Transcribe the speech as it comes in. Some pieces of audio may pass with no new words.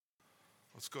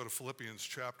Let's go to Philippians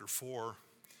chapter 4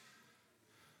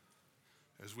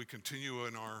 as we continue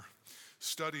in our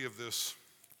study of this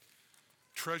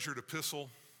treasured epistle.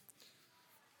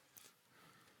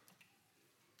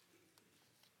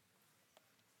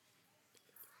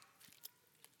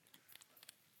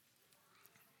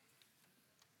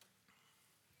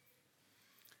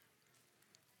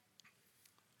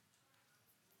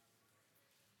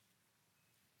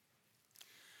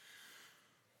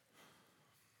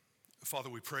 Father,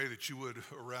 we pray that you would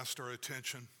arrest our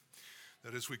attention,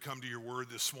 that as we come to your word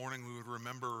this morning, we would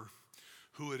remember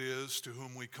who it is to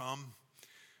whom we come,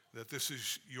 that this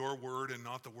is your word and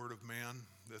not the word of man,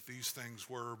 that these things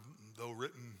were, though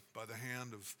written by the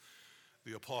hand of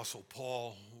the Apostle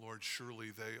Paul, Lord, surely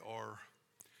they are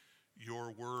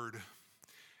your word,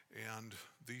 and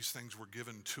these things were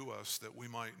given to us that we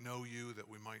might know you, that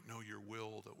we might know your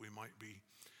will, that we might be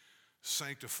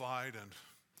sanctified and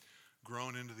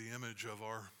grown into the image of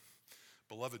our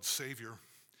beloved Savior.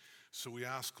 So we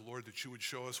ask, Lord, that you would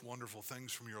show us wonderful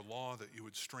things from your law, that you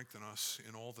would strengthen us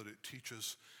in all that it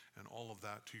teaches, and all of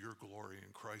that to your glory.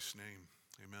 In Christ's name,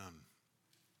 amen.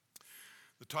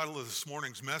 The title of this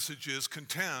morning's message is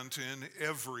Content in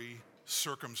Every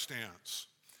Circumstance.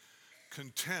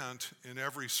 Content in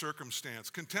every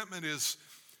circumstance. Contentment is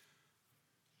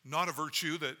not a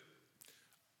virtue that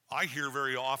I hear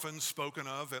very often spoken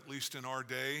of, at least in our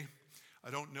day. I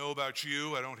don't know about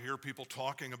you. I don't hear people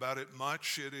talking about it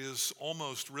much. It is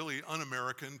almost really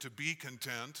un-American to be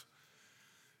content.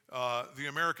 The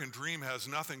American dream has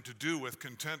nothing to do with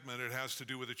contentment. It has to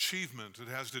do with achievement. It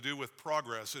has to do with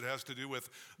progress. It has to do with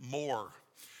more.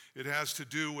 It has to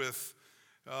do with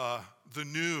the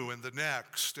new and the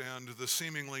next and the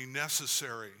seemingly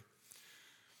necessary.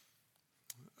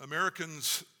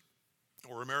 Americans,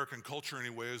 or American culture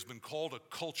anyway, has been called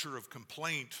a culture of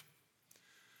complaint.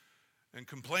 And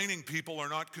complaining people are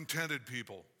not contented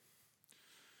people.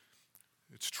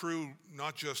 It's true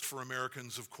not just for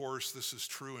Americans, of course, this is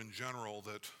true in general,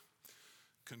 that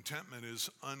contentment is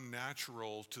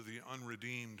unnatural to the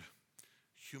unredeemed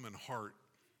human heart.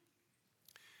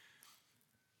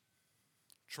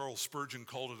 Charles Spurgeon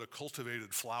called it a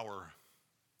cultivated flower.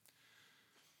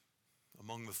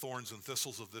 Among the thorns and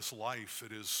thistles of this life,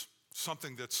 it is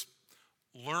something that's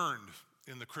learned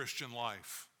in the Christian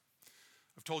life.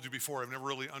 I've told you before, I've never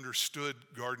really understood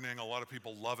gardening. A lot of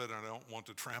people love it, and I don't want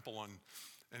to trample on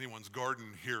anyone's garden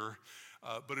here.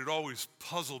 But it always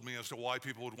puzzled me as to why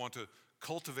people would want to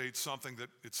cultivate something that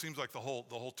it seems like the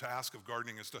whole task of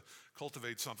gardening is to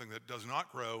cultivate something that does not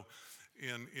grow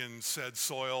in said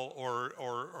soil or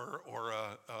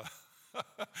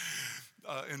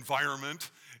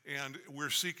environment, and we're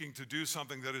seeking to do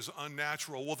something that is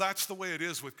unnatural. Well, that's the way it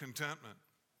is with contentment.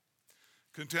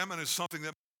 Contentment is something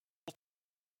that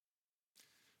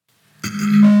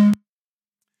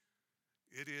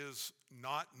it is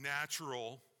not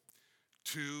natural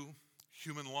to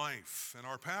human life. And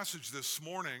our passage this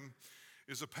morning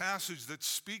is a passage that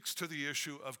speaks to the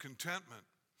issue of contentment.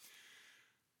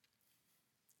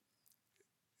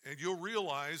 And you'll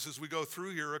realize as we go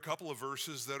through here a couple of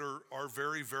verses that are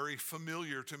very, very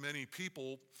familiar to many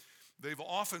people. They've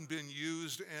often been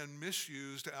used and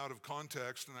misused out of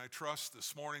context, and I trust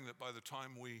this morning that by the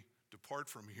time we depart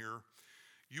from here,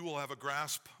 you will have a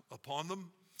grasp upon them,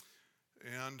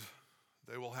 and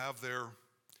they will have their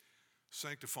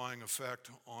sanctifying effect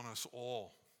on us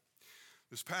all.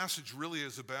 This passage really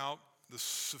is about the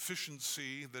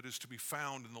sufficiency that is to be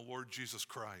found in the Lord Jesus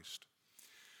Christ.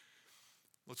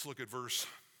 Let's look at verse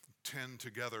 10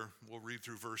 together. We'll read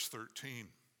through verse 13.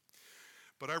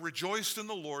 But I rejoiced in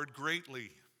the Lord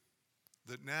greatly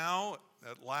that now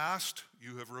at last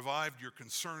you have revived your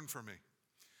concern for me.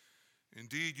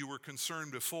 Indeed, you were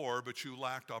concerned before, but you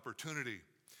lacked opportunity.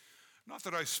 Not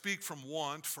that I speak from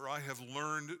want, for I have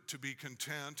learned to be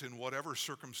content in whatever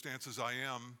circumstances I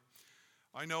am.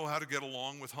 I know how to get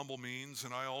along with humble means,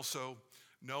 and I also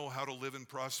know how to live in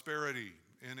prosperity.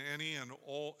 In any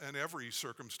and every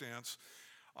circumstance,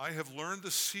 I have learned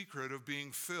the secret of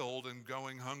being filled and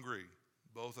going hungry,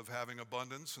 both of having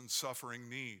abundance and suffering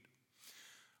need.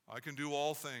 I can do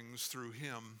all things through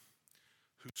him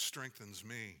who strengthens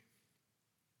me.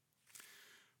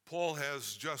 Paul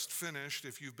has just finished,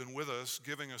 if you've been with us,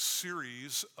 giving a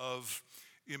series of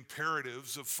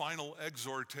imperatives, of final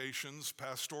exhortations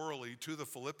pastorally to the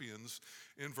Philippians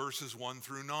in verses 1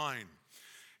 through 9.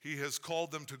 He has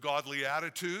called them to godly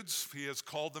attitudes, he has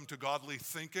called them to godly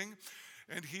thinking,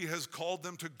 and he has called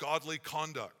them to godly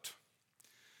conduct.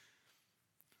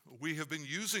 We have been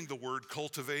using the word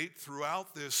cultivate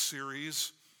throughout this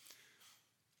series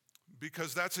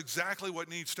because that's exactly what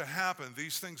needs to happen.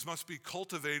 These things must be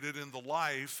cultivated in the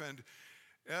life, and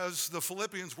as the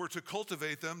Philippians were to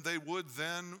cultivate them, they would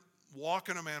then walk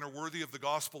in a manner worthy of the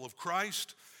gospel of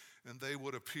Christ, and they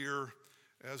would appear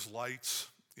as lights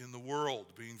in the world,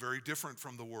 being very different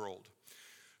from the world.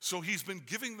 So he's been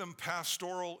giving them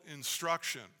pastoral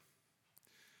instruction.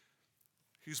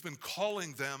 He's been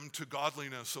calling them to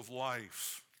godliness of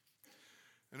life.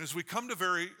 And as we come to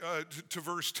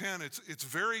verse 10, it's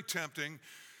very tempting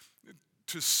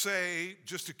to say,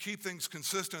 just to keep things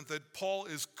consistent, that Paul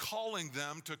is calling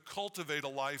them to cultivate a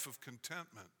life of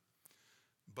contentment.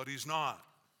 But he's not,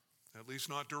 at least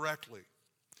not directly.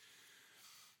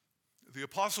 The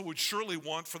apostle would surely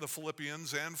want for the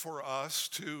Philippians and for us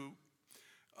to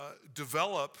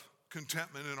develop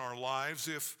contentment in our lives,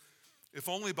 if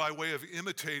only by way of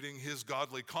imitating his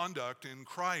godly conduct in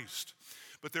Christ.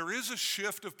 But there is a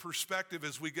shift of perspective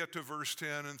as we get to verse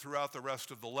 10 and throughout the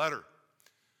rest of the letter.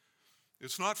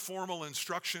 It's not formal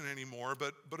instruction anymore,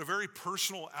 but a very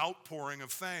personal outpouring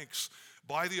of thanks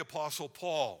by the Apostle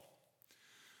Paul.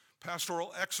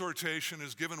 Pastoral exhortation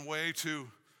is given way to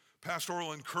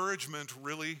pastoral encouragement,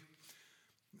 really,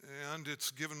 and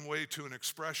it's given way to an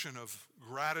expression of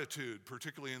gratitude,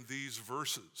 particularly in these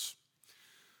verses.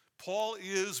 Paul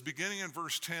is, beginning in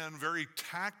verse 10, very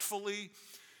tactfully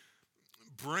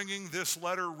bringing this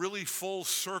letter really full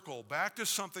circle back to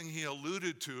something he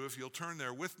alluded to, if you'll turn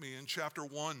there with me, in chapter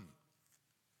 1.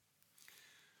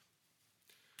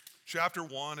 Chapter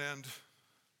 1 and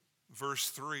verse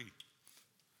 3.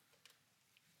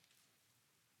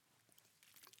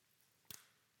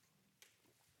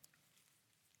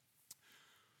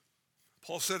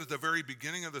 Paul said at the very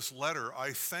beginning of this letter,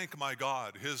 I thank my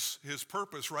God. His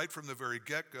purpose right from the very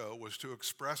get-go was to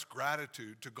express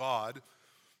gratitude to God.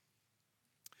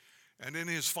 And in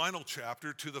his final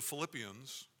chapter to the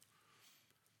Philippians,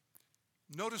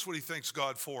 notice what he thanks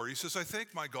God for. He says, I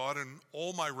thank my God in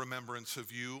all my remembrance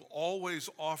of you, always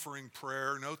offering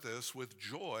prayer, note this, with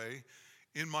joy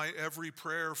in my every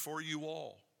prayer for you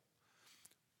all.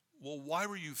 Well, why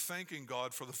were you thanking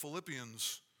God for the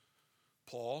Philippians,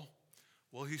 Paul?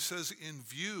 Well, he says, in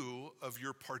view of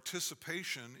your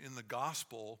participation in the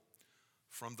gospel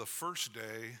from the first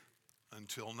day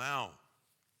until now.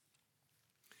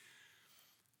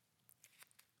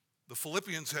 The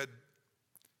Philippians had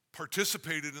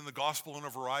participated in the gospel in a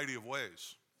variety of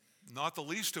ways, not the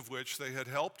least of which they had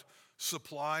helped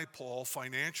supply Paul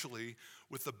financially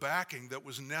with the backing that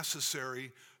was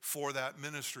necessary for that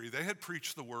ministry. They had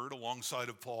preached the word alongside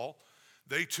of Paul.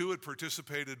 They too had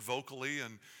participated vocally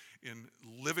in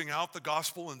living out the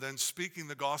gospel and then speaking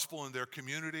the gospel in their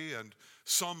community, and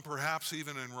some perhaps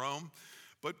even in Rome.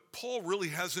 But Paul really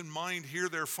has in mind here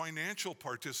their financial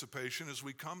participation as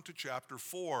we come to chapter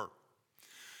 4.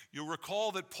 You'll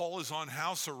recall that Paul is on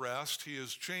house arrest. He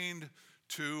is chained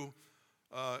to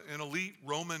an elite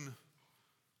Roman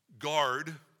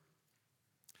guard.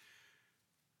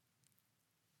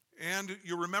 And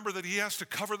you remember that he has to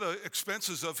cover the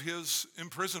expenses of his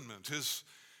imprisonment,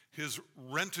 his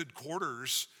rented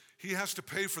quarters. He has to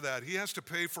pay for that. He has to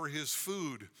pay for his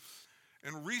food.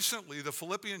 And recently, the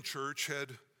Philippian church had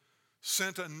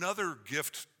sent another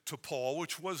gift to Paul,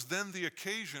 which was then the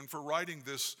occasion for writing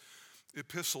this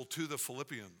epistle to the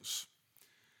Philippians.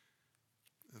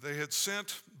 They had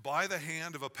sent by the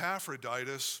hand of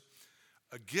Epaphroditus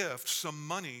a gift, some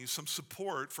money, some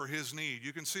support for his need.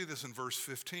 You can see this in verse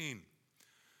 15.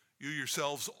 You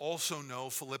yourselves also know,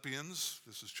 Philippians,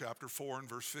 this is chapter 4 and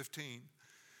verse 15,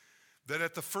 that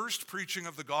at the first preaching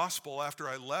of the gospel after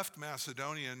I left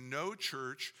Macedonia, no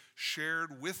church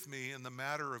shared with me in the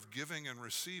matter of giving and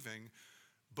receiving,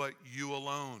 but you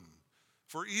alone.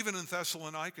 For even in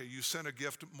Thessalonica, you sent a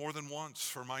gift more than once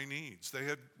for my needs. They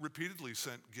had repeatedly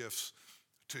sent gifts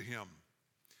to him.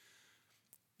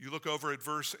 You look over at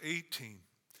verse 18.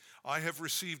 I have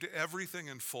received everything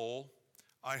in full.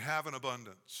 I have an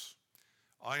abundance.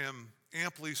 I am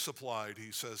amply supplied,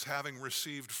 he says, having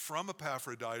received from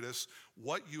Epaphroditus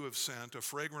what you have sent, a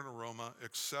fragrant aroma,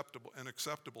 an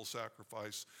acceptable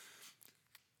sacrifice,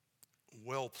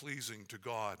 well-pleasing to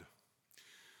God.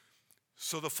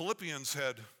 So the Philippians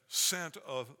had sent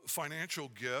a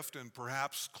financial gift and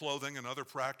perhaps clothing and other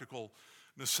practical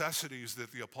necessities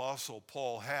that the Apostle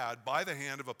Paul had by the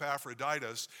hand of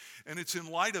Epaphroditus. And it's in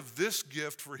light of this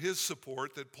gift for his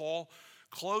support that Paul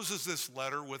closes this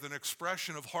letter with an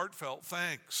expression of heartfelt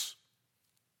thanks.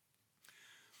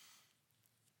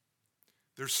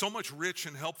 There's so much rich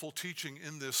and helpful teaching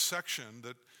in this section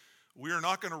that we are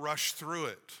not going to rush through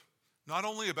it. Not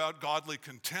only about godly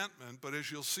contentment, but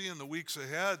as you'll see in the weeks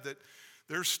ahead, that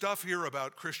There's stuff here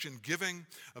about Christian giving,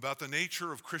 about the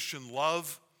nature of Christian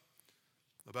love,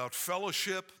 about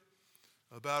fellowship,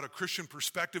 about a Christian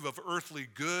perspective of earthly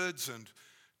goods and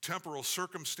temporal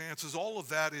circumstances. All of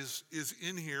that is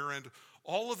in here, and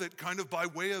all of it kind of by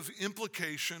way of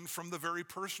implication from the very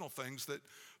personal things that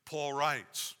Paul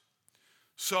writes.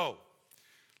 So,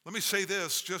 let me say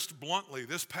this just bluntly.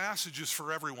 This passage is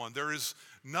for everyone. There is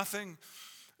nothing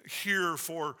here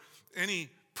for any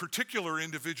particular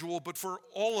individual, but for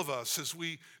all of us as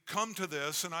we come to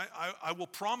this. And I will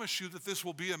promise you that this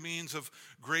will be a means of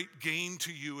great gain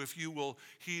to you if you will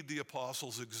heed the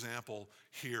apostles' example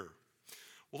here.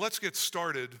 Well, let's get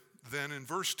started then in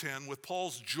verse 10 with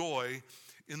Paul's joy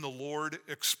in the Lord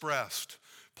expressed.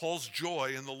 Paul's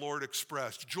joy in the Lord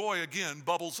expressed. Joy, again,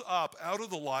 bubbles up out of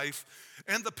the life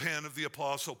and the pen of the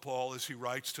Apostle Paul as he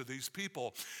writes to these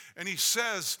people. And he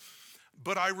says,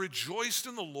 "But I rejoiced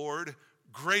in the Lord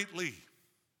greatly."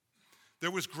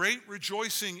 There was great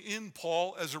rejoicing in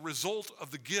Paul as a result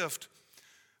of the gift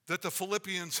that the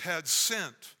Philippians had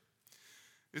sent.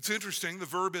 It's interesting, the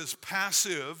verb is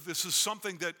passive. This is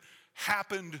something that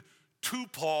happened to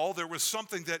Paul. There was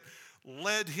something that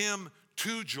led him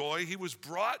to joy. He was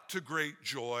brought to great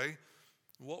joy.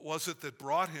 What was it that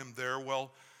brought him there?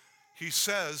 Well, he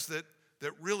says that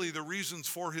really the reasons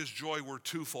for his joy were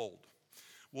twofold.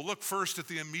 We'll look first at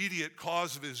the immediate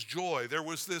cause of his joy. There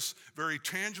was this very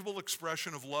tangible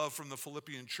expression of love from the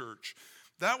Philippian church.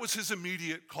 That was his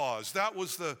immediate cause. That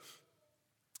was the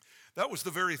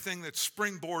very thing that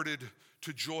springboarded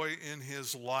to joy in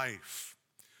his life.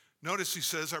 Notice he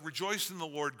says, "I rejoiced in the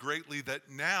Lord greatly that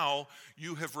now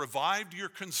you have revived your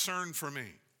concern for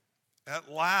me." At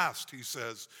last, he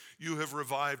says, you have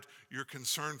revived your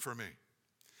concern for me.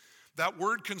 That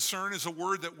word concern is a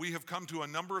word that we have come to a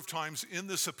number of times in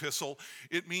this epistle.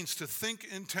 It means to think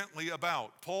intently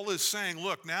about. Paul is saying,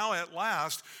 look, now at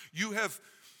last you have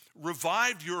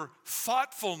revived your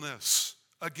thoughtfulness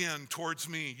again towards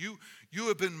me. You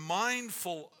have been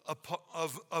mindful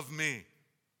of me.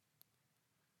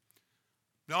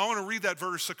 Now I want to read that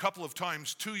verse a couple of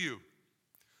times to you.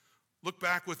 Look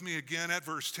back with me again at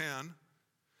verse 10.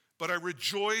 "But I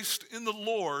rejoiced in the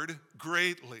Lord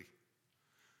greatly,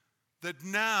 that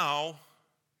now,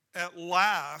 at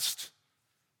last,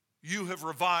 you have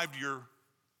revived your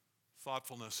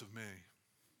thoughtfulness of me."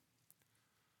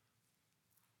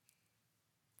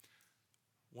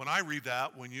 When I read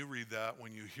that, when you read that,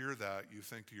 when you hear that, you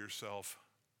think to yourself,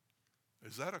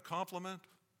 is that a compliment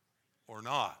or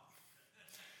not?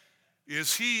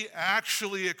 Is he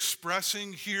actually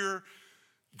expressing here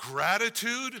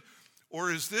gratitude, or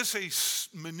is this a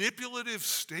manipulative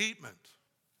statement?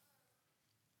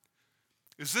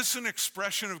 Is this an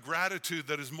expression of gratitude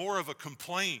that is more of a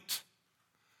complaint?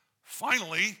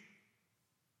 Finally,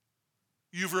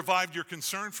 you've revived your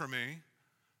concern for me.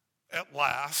 At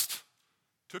last.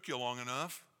 Took you long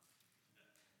enough.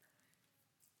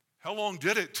 How long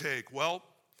did it take? Well,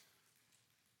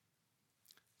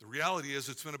 the reality is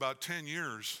it's been about 10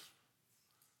 years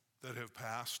that have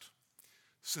passed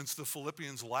since the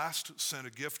Philippians last sent a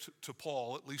gift to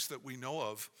Paul, at least that we know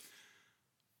of.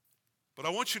 But I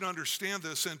want you to understand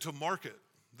this and to mark it.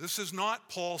 This is not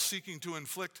Paul seeking to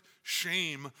inflict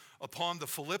shame upon the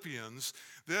Philippians.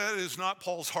 That is not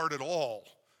Paul's heart at all.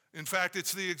 In fact,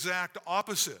 it's the exact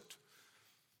opposite.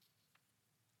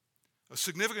 A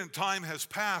significant time has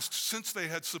passed since they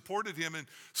had supported him in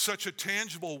such a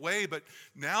tangible way, but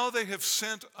now they have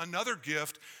sent another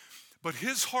gift. But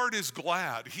his heart is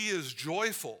glad. He is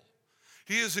joyful.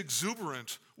 He is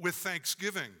exuberant with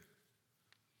thanksgiving.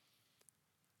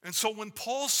 And so when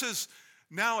Paul says,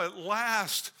 now at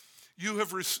last you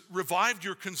have revived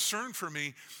your concern for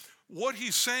me, what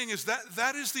he's saying is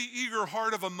that is the eager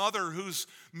heart of a mother whose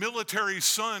military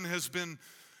son has been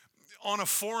on a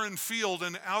foreign field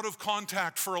and out of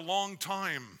contact for a long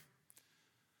time,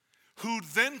 who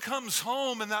then comes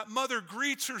home and that mother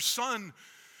greets her son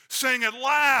saying, at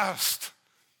last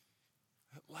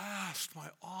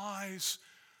my eyes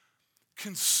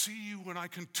can see you and I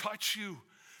can touch you.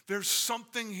 There's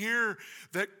something here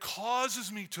that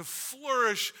causes me to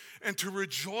flourish and to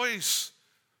rejoice.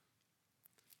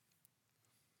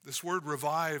 This word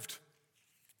revived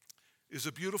is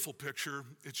a beautiful picture.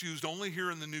 It's used only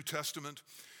here in the New Testament.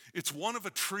 It's one of a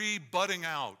tree budding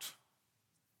out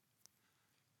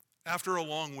after a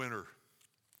long winter.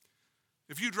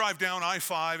 If you drive down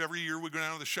I-5, every year we go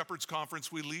down to the Shepherd's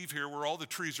Conference, we leave here where all the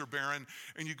trees are barren,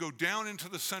 and you go down into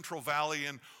the Central Valley,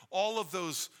 and all of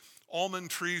those almond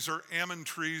trees or almond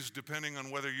trees, depending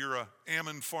on whether you're an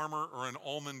almond farmer or an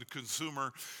almond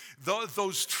consumer.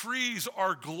 Those trees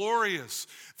are glorious.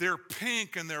 They're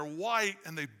pink and they're white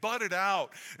and they budded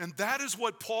out. And that is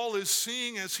what Paul is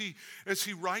seeing as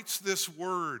he writes this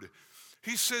word.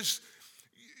 He says,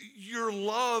 your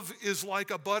love is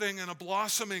like a budding and a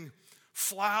blossoming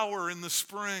flower in the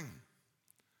spring.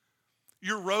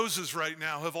 Your roses right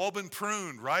now have all been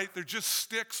pruned, right? They're just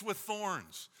sticks with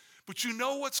thorns. But you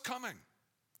know what's coming.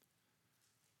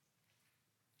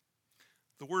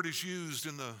 The word is used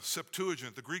in the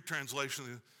Septuagint, the Greek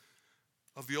translation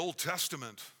of the Old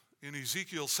Testament, in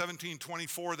Ezekiel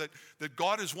 17:24, that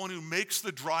God is one who makes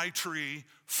the dry tree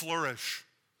flourish.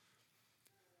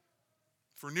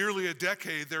 For nearly a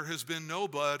decade, there has been no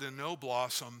bud and no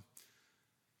blossom.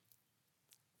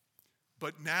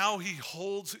 But now he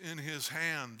holds in his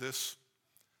hand this,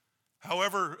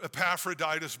 however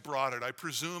Epaphroditus brought it, I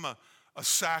presume a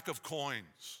sack of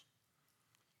coins.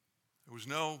 There was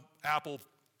no Apple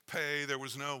Pay, there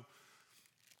was no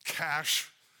cash,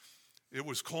 it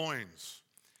was coins.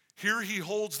 Here he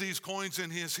holds these coins in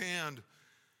his hand,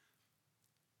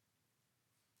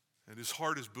 and his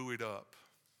heart is buoyed up.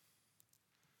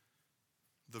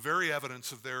 The very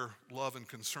evidence of their love and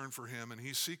concern for him, and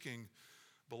he's seeking,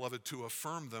 beloved, to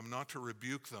affirm them, not to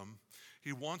rebuke them.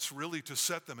 He wants really to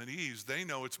set them at ease. They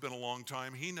know it's been a long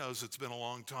time. He knows it's been a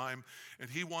long time. And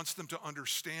he wants them to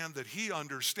understand that he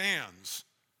understands.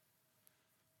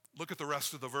 Look at the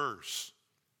rest of the verse.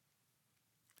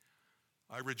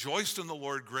 I rejoiced in the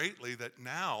Lord greatly that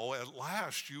now, at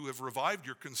last, you have revived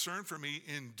your concern for me.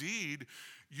 Indeed,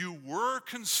 you were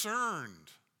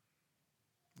concerned.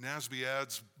 NASB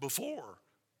adds before,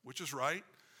 which is right.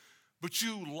 But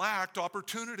you lacked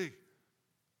opportunity.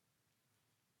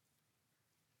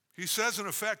 He says, in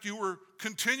effect, you were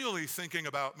continually thinking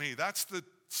about me. That's the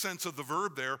sense of the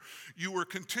verb there. You were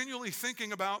continually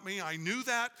thinking about me. I knew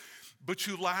that, but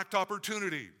you lacked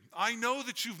opportunity. I know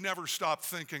that you've never stopped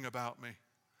thinking about me.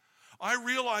 I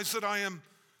realize that I am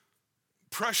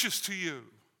precious to you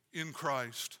in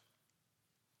Christ.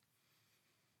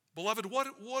 Beloved,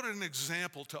 what an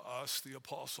example to us the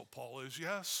Apostle Paul is,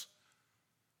 yes?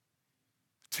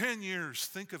 10 years,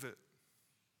 think of it.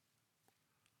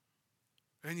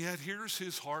 And yet here's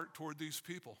his heart toward these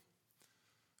people,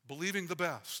 believing the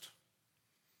best,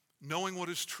 knowing what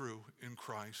is true in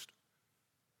Christ.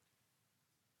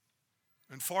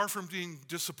 And far from being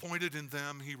disappointed in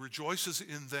them, he rejoices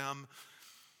in them.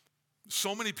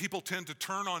 So many people tend to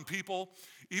turn on people,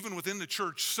 even within the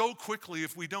church, so quickly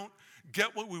if we don't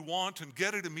get what we want and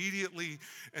get it immediately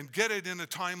and get it in a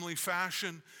timely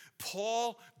fashion.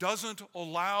 Paul doesn't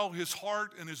allow his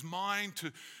heart and his mind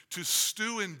to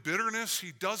stew in bitterness.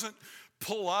 He doesn't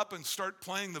pull up and start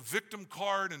playing the victim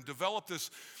card and develop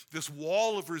this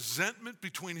wall of resentment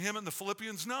between him and the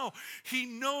Philippians. No, he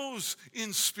knows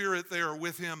in spirit they are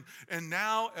with him. And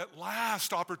now at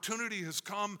last opportunity has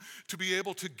come to be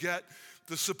able to get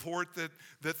the support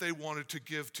that they wanted to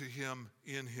give to him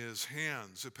in his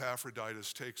hands.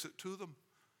 Epaphroditus takes it to them.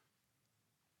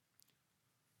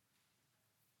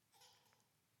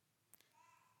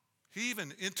 He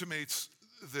even intimates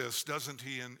this, doesn't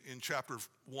he, in chapter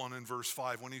 1 and verse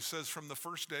 5, when he says, from the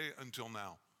first day until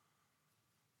now.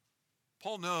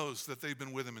 Paul knows that they've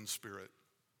been with him in spirit.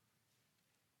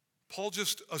 Paul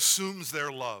just assumes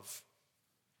their love.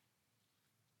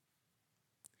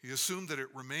 He assumed that it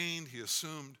remained. He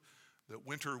assumed that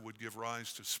winter would give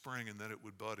rise to spring and that it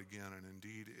would bud again, and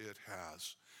indeed it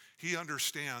has. He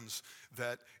understands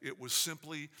that it was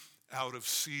simply out of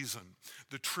season.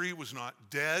 The tree was not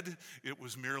dead, it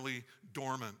was merely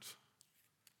dormant.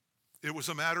 It was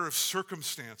a matter of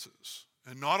circumstances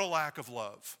and not a lack of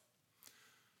love.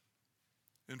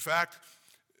 In fact,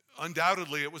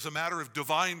 undoubtedly, it was a matter of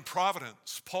divine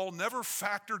providence. Paul never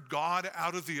factored God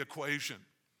out of the equation.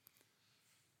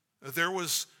 There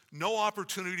was no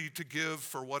opportunity to give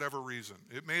for whatever reason.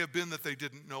 It may have been that they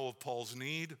didn't know of Paul's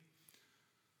need.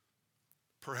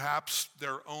 Perhaps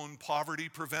their own poverty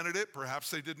prevented it. Perhaps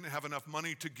they didn't have enough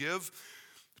money to give.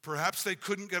 Perhaps they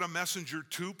couldn't get a messenger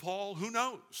to Paul. Who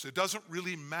knows? It doesn't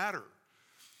really matter.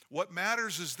 What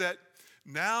matters is that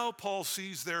now Paul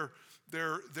sees their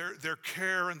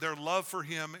care and their love for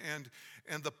him,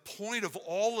 and the point of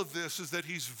all of this is that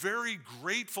he's very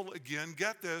grateful again,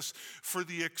 get this, for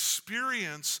the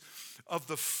experience of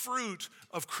the fruit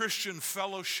of Christian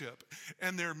fellowship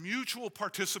and their mutual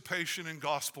participation in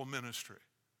gospel ministry.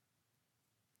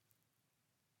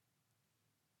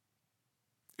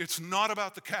 It's not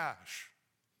about the cash.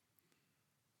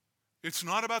 It's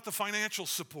not about the financial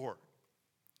support.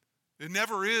 It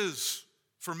never is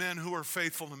for men who are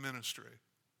faithful in ministry.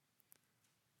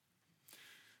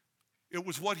 It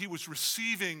was what he was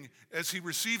receiving as he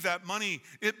received that money.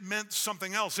 It meant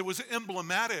something else. It was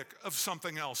emblematic of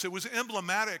something else. It was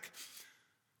emblematic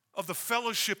of the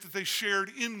fellowship that they shared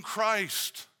in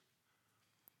Christ.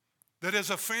 That as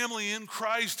a family in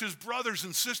Christ, his brothers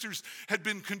and sisters had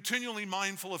been continually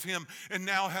mindful of him and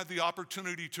now had the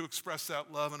opportunity to express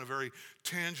that love in a very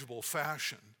tangible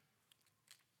fashion.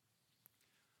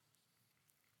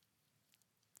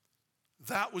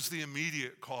 That was the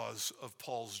immediate cause of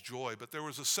Paul's joy, but there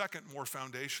was a second, more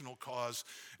foundational cause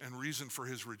and reason for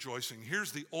his rejoicing.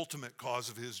 Here's the ultimate cause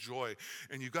of his joy,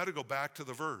 and you've got to go back to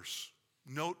the verse.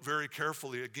 Note very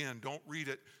carefully again, don't read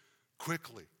it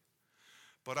quickly.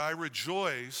 But I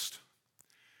rejoiced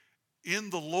in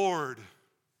the Lord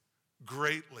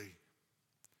greatly.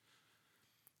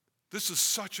 This is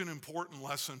such an important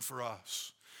lesson for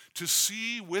us, to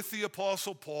see with the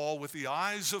Apostle Paul, with the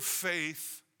eyes of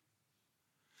faith,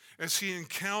 as he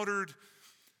encountered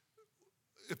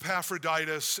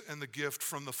Epaphroditus and the gift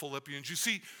from the Philippians. You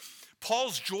see,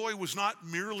 Paul's joy was not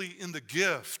merely in the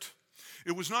gift.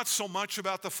 It was not so much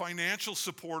about the financial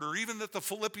support or even that the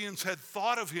Philippians had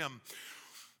thought of him.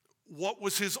 What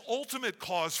was his ultimate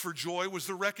cause for joy was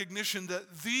the recognition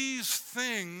that these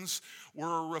things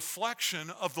were a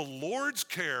reflection of the Lord's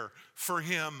care for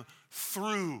him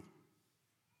through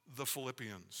the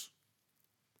Philippians.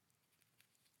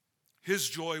 His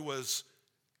joy was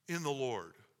in the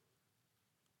Lord.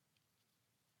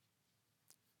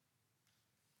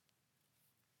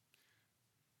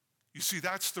 You see,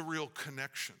 that's the real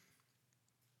connection.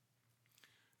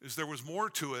 Is there was more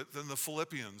to it than the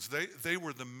Philippians. They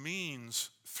were the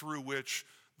means through which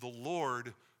the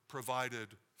Lord provided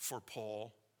for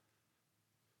Paul.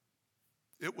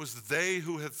 It was they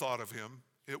who had thought of him.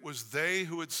 It was they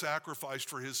who had sacrificed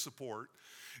for his support.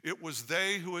 It was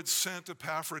they who had sent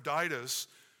Epaphroditus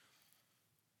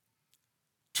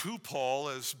to Paul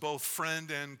as both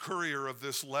friend and courier of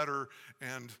this letter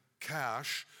and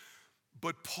cash.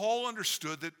 But Paul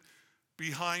understood that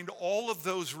behind all of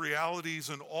those realities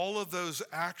and all of those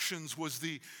actions was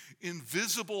the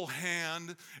invisible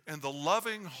hand and the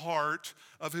loving heart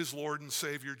of his Lord and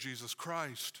Savior Jesus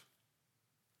Christ.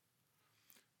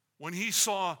 When he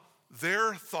saw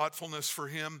their thoughtfulness for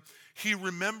him, he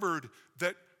remembered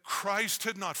that Christ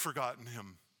had not forgotten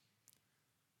him,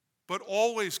 but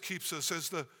always keeps us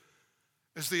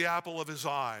as the apple of his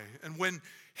eye. And when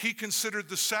he considered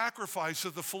the sacrifice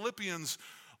of the Philippians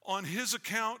on his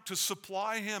account to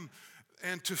supply him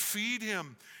and to feed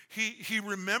him, he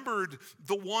remembered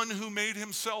the one who made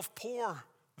himself poor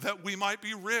that we might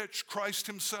be rich, Christ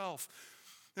himself.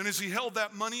 And as he held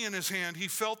that money in his hand, he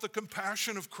felt the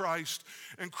compassion of Christ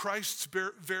and Christ's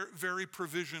very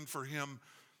provision for him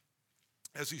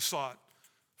as he sought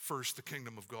first the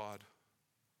kingdom of God.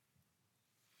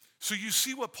 So you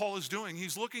see what Paul is doing.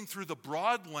 He's looking through the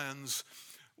broad lens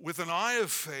with an eye of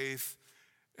faith,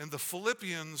 and the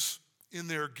Philippians in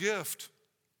their gift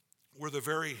were the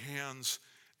very hands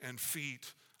and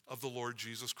feet of the Lord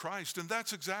Jesus Christ. And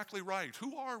that's exactly right.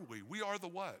 Who are we? We are the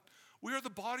what? We are the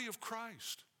body of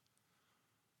Christ.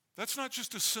 That's not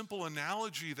just a simple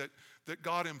analogy that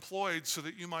God employed so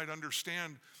that you might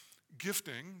understand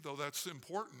gifting, though that's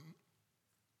important.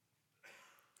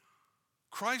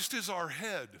 Christ is our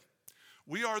head.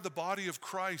 We are the body of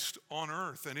Christ on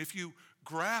earth. And if you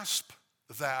grasp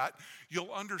that,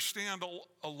 you'll understand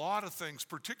a lot of things,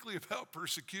 particularly about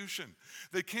persecution.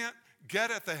 They can't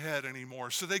get at the head anymore,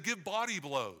 so they give body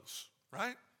blows,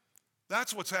 right?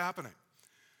 That's what's happening.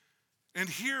 And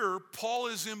here, Paul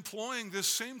is employing this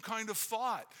same kind of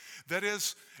thought, that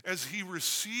as he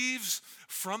receives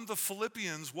from the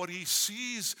Philippians, what he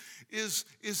sees is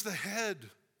the head.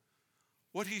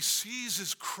 What he sees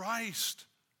is Christ.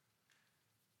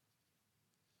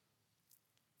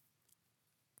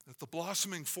 At the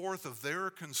blossoming forth of their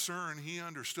concern, he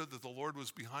understood that the Lord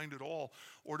was behind it all.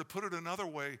 Or to put it another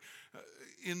way,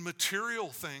 in material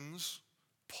things,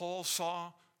 Paul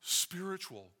saw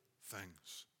spiritual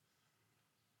things.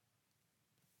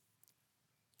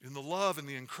 In the love and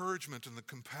the encouragement and the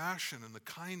compassion and the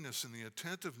kindness and the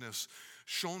attentiveness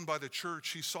shown by the church,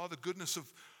 he saw the goodness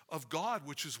of God,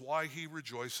 which is why he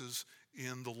rejoices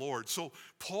in the Lord. So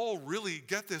Paul, really,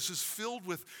 get this, is filled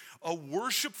with a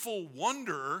worshipful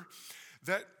wonder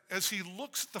that as he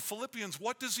looks at the Philippians,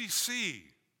 what does he see?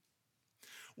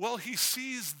 Well, he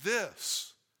sees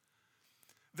this,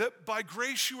 that by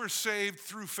grace you are saved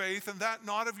through faith, and that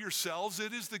not of yourselves.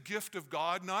 It is the gift of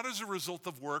God, not as a result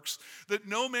of works, that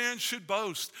no man should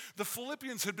boast. The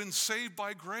Philippians had been saved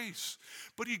by grace.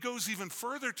 But he goes even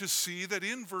further to see that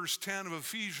in verse 10 of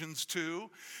Ephesians 2,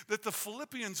 that the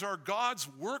Philippians are God's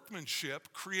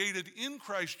workmanship created in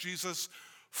Christ Jesus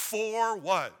for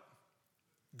what?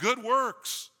 Good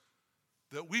works,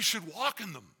 that we should walk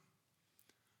in them.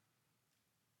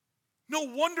 No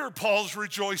wonder Paul's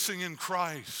rejoicing in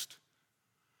Christ.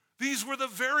 These were the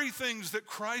very things that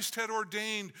Christ had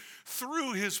ordained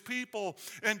through his people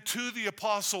and to the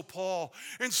Apostle Paul.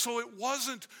 And so it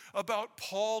wasn't about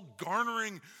Paul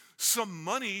garnering some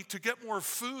money to get more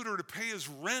food or to pay his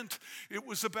rent. It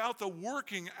was about the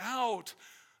working out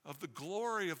of the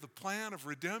glory of the plan of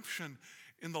redemption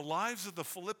in the lives of the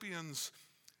Philippians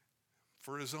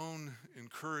for his own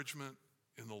encouragement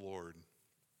in the Lord.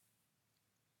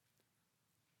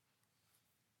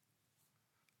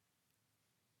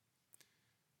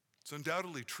 It's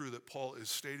undoubtedly true that Paul is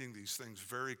stating these things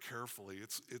very carefully.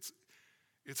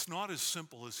 It's not as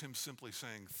simple as him simply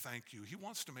saying thank you. He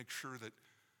wants to make sure that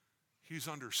he's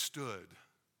understood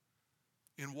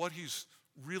in what he's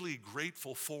really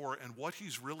grateful for and what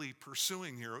he's really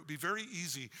pursuing here. It would be very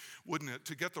easy, wouldn't it,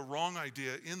 to get the wrong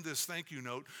idea in this thank you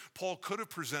note. Paul could have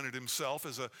presented himself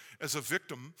as a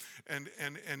victim and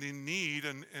in need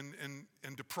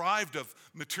and deprived of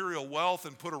material wealth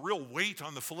and put a real weight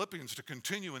on the Philippians to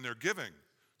continue in their giving.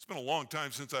 It's been a long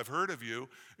time since I've heard of you.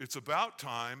 It's about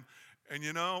time. And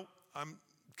you know, I'm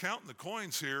counting the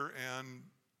coins here,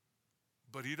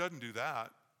 but he doesn't do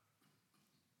that.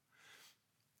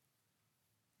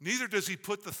 Neither does he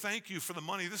put the thank you for the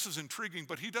money. This is intriguing,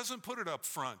 but he doesn't put it up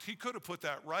front. He could have put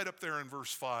that right up there in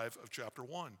verse 5 of chapter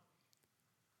 1.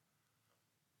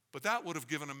 But that would have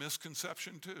given a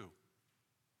misconception too.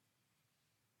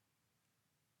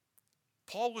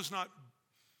 Paul was not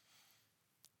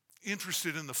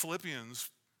interested in the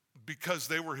Philippians because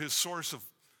they were his source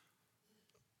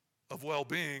of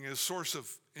well-being, his source of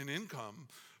an income.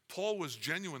 Paul was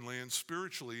genuinely and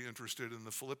spiritually interested in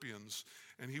the Philippians,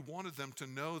 and he wanted them to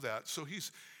know that. So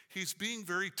he's being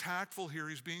very tactful here.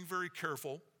 He's being very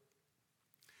careful.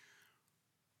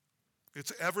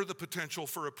 It's ever the potential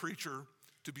for a preacher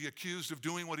to be accused of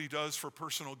doing what he does for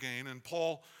personal gain, and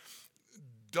Paul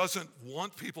doesn't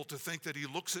want people to think that he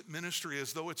looks at ministry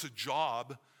as though it's a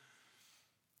job.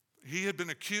 He had been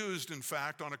accused, in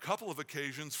fact, on a couple of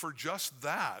occasions for just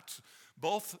that.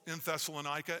 Both in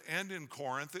Thessalonica and in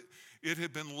Corinth, it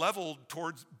had been leveled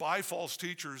by false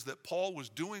teachers that Paul was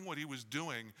doing what he was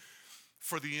doing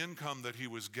for the income that he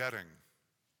was getting.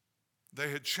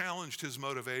 They had challenged his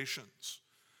motivations.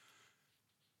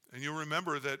 And you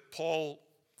remember that Paul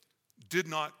did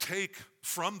not take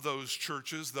from those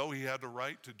churches, though he had the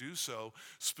right to do so,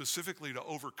 specifically to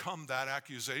overcome that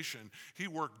accusation. He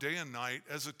worked day and night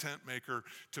as a tent maker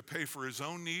to pay for his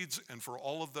own needs and for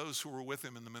all of those who were with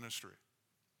him in the ministry.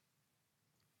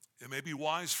 It may be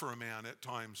wise for a man at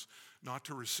times not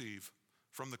to receive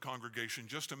from the congregation,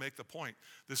 just to make the point.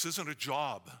 This isn't a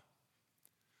job.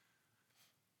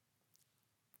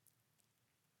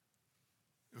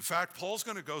 In fact, Paul's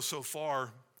going to go so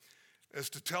far as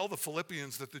to tell the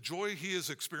Philippians that the joy he is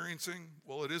experiencing,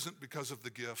 well, it isn't because of the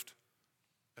gift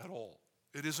at all.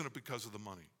 It isn't because of the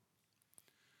money.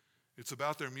 It's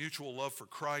about their mutual love for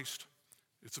Christ.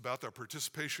 It's about their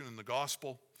participation in the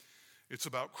gospel. It's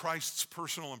about Christ's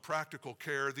personal and practical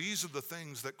care. These are the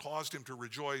things that caused him to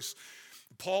rejoice.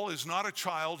 Paul is not a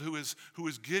child who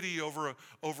is giddy over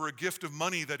a gift of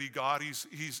money that he got.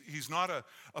 He's not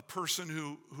a person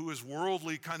who is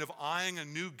worldly, kind of eyeing a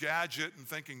new gadget and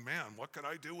thinking, man, what could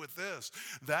I do with this?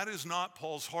 That is not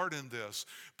Paul's heart in this.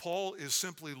 Paul is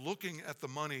simply looking at the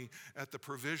money, at the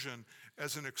provision,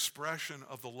 as an expression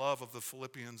of the love of the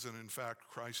Philippians and, in fact,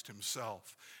 Christ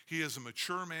himself. He is a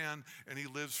mature man, and he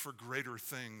lives for greater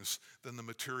things than the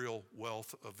material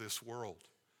wealth of this world.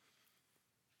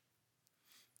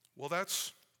 Well,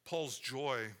 that's Paul's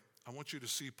joy. I want you to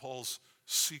see Paul's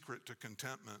secret to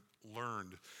contentment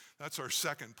learned. That's our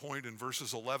second point in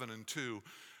verses 11 and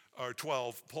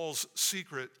 12. Paul's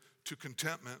secret to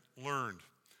contentment learned.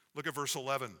 Look at verse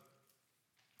 11.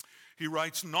 He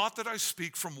writes, "Not that I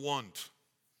speak from want.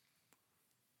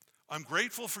 I'm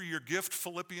grateful for your gift,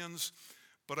 Philippians,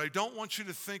 but I don't want you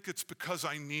to think it's because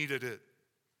I needed it."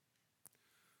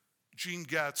 Gene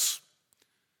Getz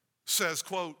says,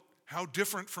 quote, "How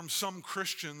different from some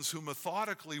Christians who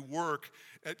methodically work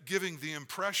at giving the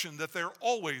impression that they're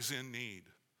always in need."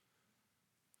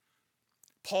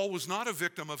 Paul was not a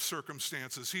victim of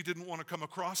circumstances. He didn't want to come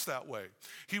across that way.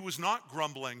 He was not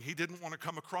grumbling. He didn't want to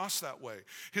come across that way.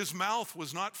 His mouth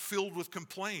was not filled with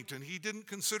complaint, and he didn't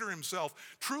consider himself,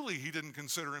 truly he didn't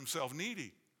consider himself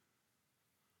needy.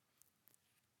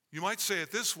 You might say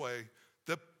it this way,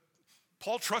 that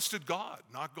Paul trusted God,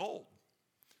 not gold.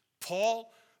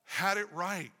 Paul had it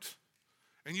right.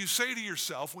 And you say to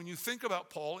yourself, when you think about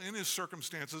Paul in his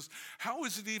circumstances, how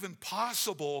is it even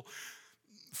possible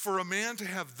for a man to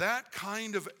have that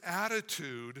kind of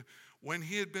attitude when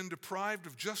he had been deprived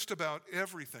of just about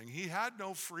everything? He had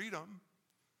no freedom.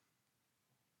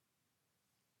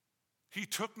 He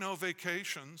took no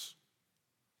vacations.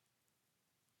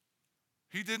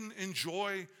 He didn't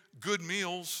enjoy good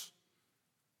meals.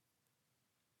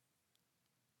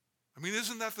 I mean,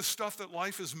 isn't that the stuff that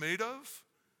life is made of?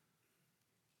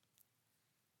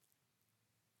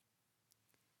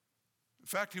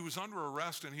 In fact, he was under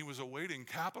arrest and he was awaiting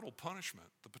capital punishment,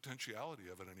 the potentiality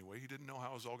of it anyway. He didn't know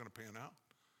how it was all going to pan out.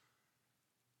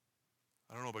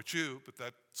 I don't know about you, but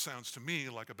that sounds to me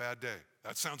like a bad day.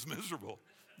 That sounds miserable,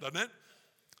 doesn't it?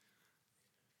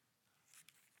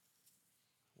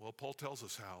 Well, Paul tells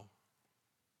us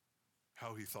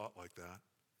how he thought like that.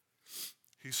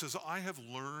 He says, I have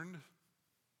learned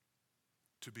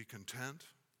to be content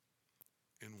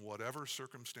in whatever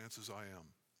circumstances I am.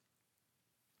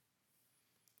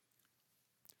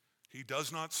 He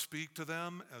does not speak to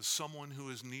them as someone who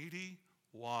is needy.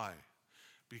 Why?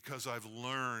 Because I've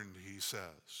learned, he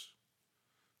says,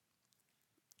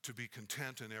 to be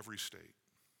content in every state.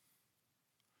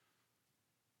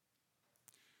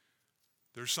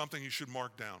 There's something you should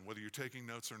mark down. Whether you're taking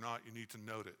notes or not, you need to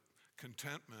note it.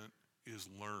 Contentment is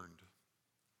learned.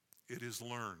 It is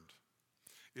learned.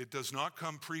 It does not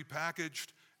come prepackaged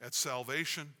at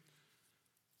salvation.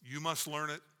 You must learn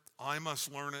it. I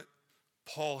must learn it.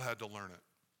 Paul had to learn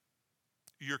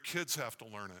it. Your kids have to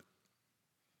learn it.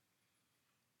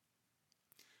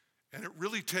 And it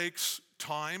really takes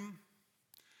time,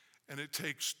 and it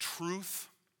takes truth,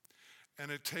 and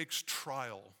it takes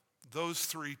trial. Those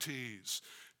three T's: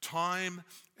 time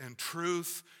and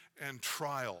truth and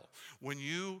trial. When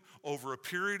you, over a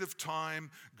period of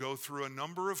time, go through a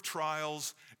number of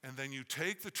trials, and then you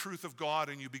take the truth of God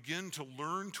and you begin to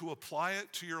learn to apply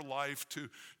it to your life,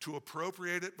 to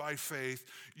appropriate it by faith,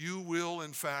 you will,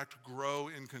 in fact, grow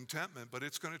in contentment. But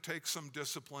it's going to take some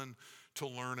discipline to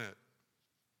learn it.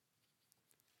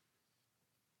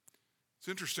 It's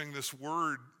interesting, this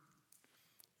word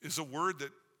is a word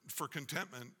that, for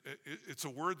contentment, it's a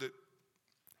word that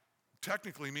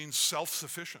technically means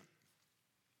self-sufficient.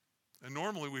 And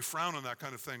normally we frown on that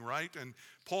kind of thing, right? And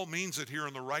Paul means it here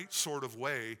in the right sort of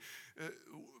way.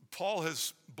 Paul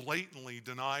has blatantly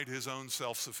denied his own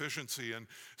self-sufficiency. In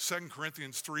 2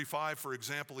 Corinthians 3:5, for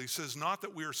example, he says, not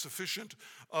that we are sufficient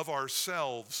of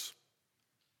ourselves,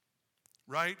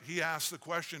 right? He asks the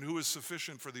question, who is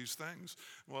sufficient for these things?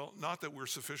 Well, not that we're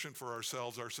sufficient for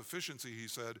ourselves. Our sufficiency, he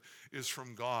said, is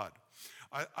from God.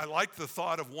 I like the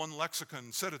thought of one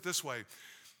lexicon, said it this way: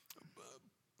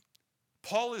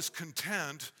 Paul is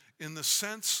content in the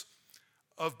sense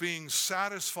of being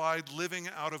satisfied living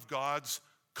out of God's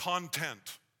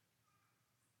content.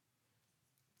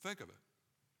 Think of it.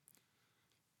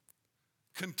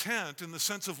 Content in the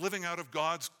sense of living out of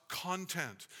God's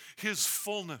content, his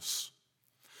fullness.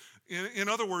 In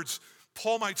other words,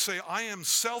 Paul might say, I am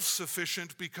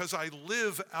self-sufficient because I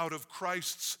live out of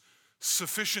Christ's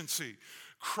sufficiency.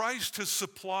 Christ has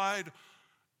supplied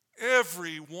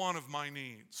every one of my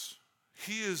needs.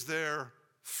 He is there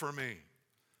for me.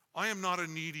 I am not a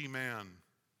needy man.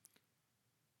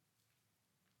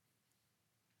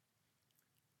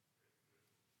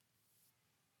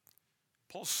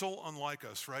 Paul's so unlike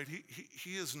us, right?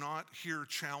 He is not here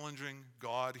challenging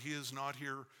God. He is not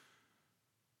here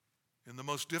in the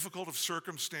most difficult of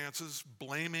circumstances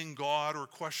blaming God or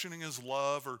questioning his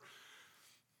love or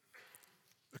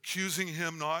accusing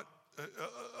him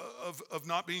of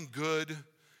not being good.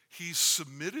 He's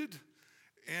submitted,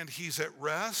 and he's at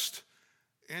rest,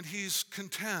 and he's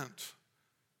content.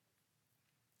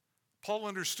 Paul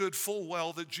understood full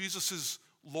well that Jesus is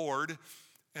Lord,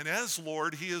 and as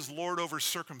Lord, he is Lord over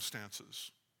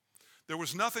circumstances. There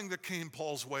was nothing that came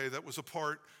Paul's way that was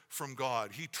apart from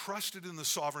God. He trusted in the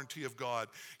sovereignty of God.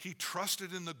 He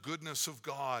trusted in the goodness of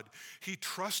God. He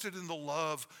trusted in the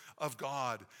love of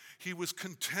God. He was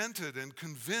contented and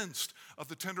convinced of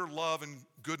the tender love and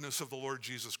goodness of the Lord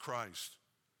Jesus Christ.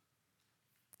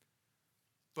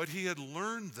 But he had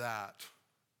learned that,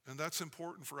 and that's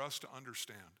important for us to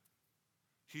understand.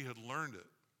 He had learned it.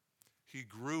 He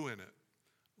grew in it.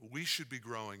 We should be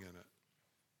growing in it.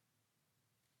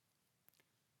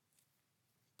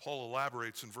 Paul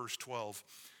elaborates in verse 12.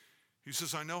 He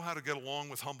says, I know how to get along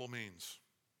with humble means.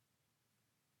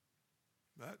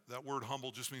 That word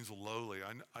humble just means lowly.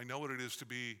 I know what it is to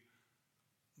be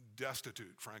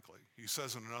destitute, frankly. He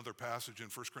says in another passage in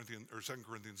 1 Corinthians or 2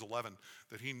 Corinthians 11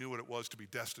 that he knew what it was to be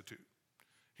destitute.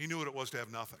 He knew what it was to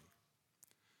have nothing.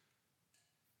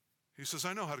 He says,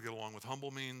 I know how to get along with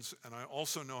humble means, and I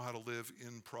also know how to live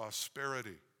in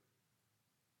prosperity.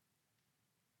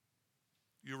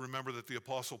 You remember that the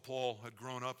Apostle Paul had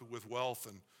grown up with wealth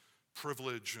and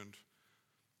privilege, and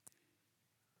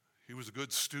he was a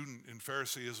good student in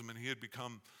Pharisaism, and he had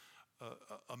become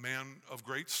a man of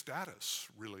great status,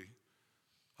 really,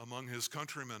 among his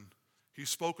countrymen. He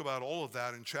spoke about all of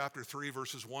that in chapter 3,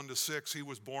 verses 1 to 6. He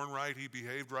was born right, he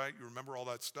behaved right. You remember all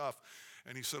that stuff.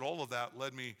 And he said all of that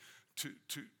led me to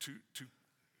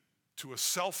a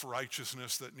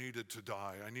self-righteousness that needed to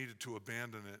die. I needed to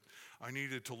abandon it. I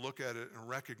needed to look at it and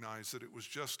recognize that it was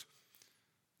just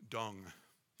dung.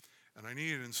 And I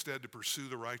needed instead to pursue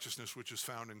the righteousness which is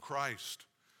found in Christ.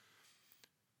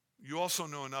 You also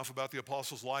know enough about the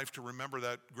apostle's life to remember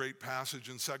that great passage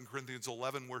in 2 Corinthians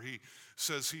 11 where he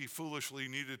says he foolishly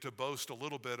needed to boast a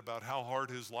little bit about how hard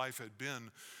his life had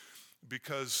been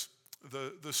because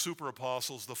the super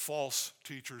apostles, the false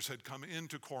teachers, had come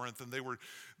into Corinth, and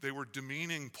they were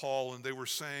demeaning Paul, and they were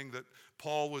saying that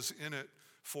Paul was in it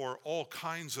for all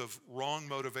kinds of wrong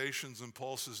motivations. And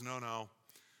Paul says, no,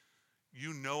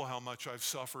 you know how much I've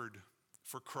suffered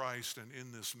for Christ and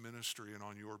in this ministry and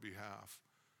on your behalf.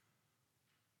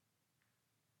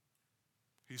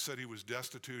 He said he was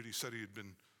destitute. He said he had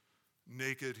been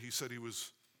naked. He said he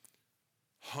was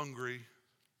hungry.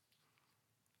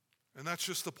 And that's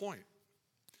just the point.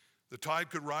 The tide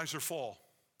could rise or fall.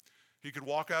 He could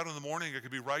walk out in the morning, it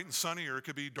could be bright and sunny, or it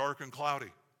could be dark and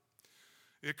cloudy.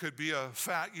 It could be a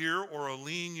fat year or a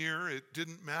lean year. It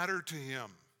didn't matter to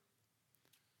him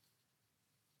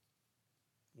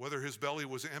whether his belly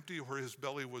was empty or his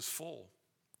belly was full.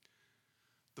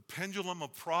 The pendulum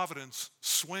of providence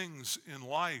swings in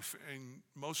life, and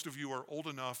most of you are old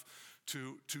enough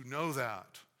to know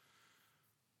that.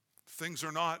 Things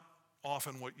are not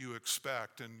often what you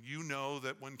expect, and you know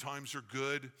that when times are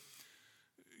good,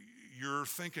 you're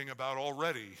thinking about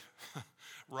already,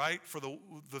 right, for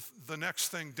the next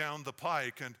thing down the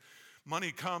pike. And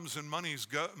money comes and money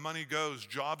goes,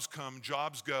 jobs come,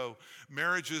 jobs go.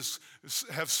 Marriages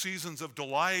have seasons of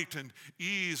delight and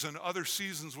ease and other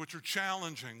seasons which are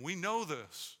challenging. We know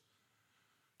this.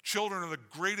 Children are the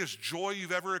greatest joy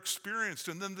you've ever experienced,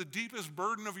 and then the deepest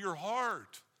burden of your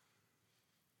heart.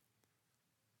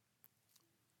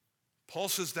 Paul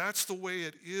says that's the way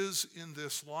it is in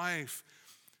this life,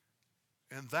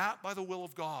 and that by the will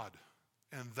of God,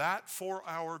 and that for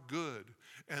our good,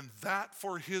 and that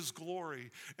for his glory.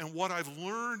 And what I've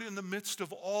learned in the midst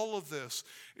of all of this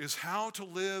is how to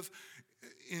live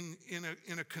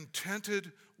in a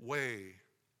contented way.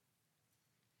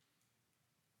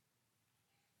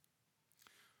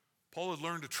 Paul had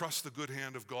learned to trust the good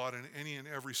hand of God in any and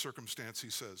every circumstance, he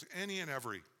says. Any and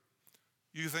every.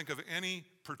 You think of any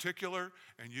particular,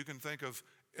 and you can think of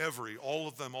every, all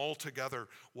of them all together,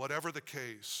 whatever the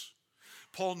case.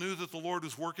 Paul knew that the Lord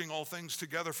was working all things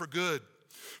together for good.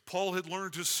 Paul had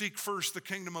learned to seek first the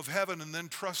kingdom of heaven and then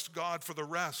trust God for the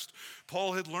rest.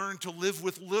 Paul had learned to live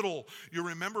with little. You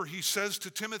remember he says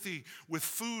to Timothy, with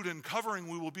food and covering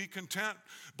we will be content.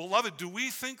 Beloved, do we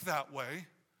think that way?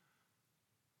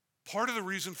 Part of the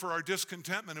reason for our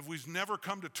discontentment is we've never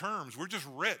come to terms. We're just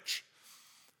rich.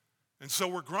 And so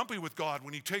we're grumpy with God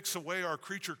when he takes away our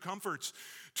creature comforts.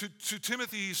 To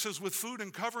Timothy, he says, with food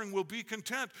and covering, we'll be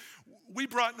content. We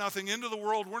brought nothing into the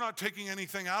world. We're not taking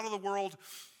anything out of the world.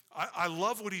 I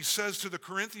love what he says to the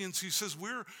Corinthians. He says,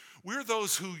 we're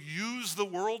those who use the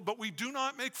world, but we do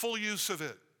not make full use of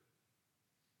it.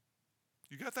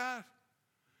 You get that?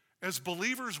 As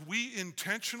believers, we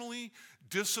intentionally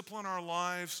discipline our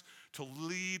lives to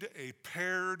lead a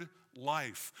paired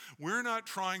life. We're not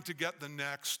trying to get the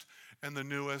next and the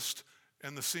newest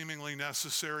and the seemingly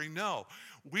necessary. No,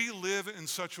 we live in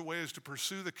such a way as to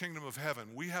pursue the kingdom of heaven.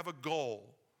 We have a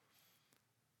goal,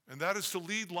 and that is to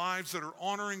lead lives that are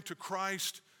honoring to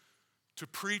Christ, to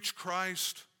preach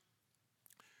Christ.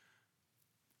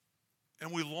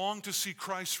 And we long to see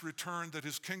Christ's return, that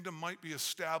his kingdom might be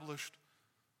established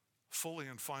fully.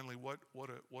 And finally, what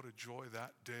a joy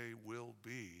that day will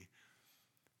be.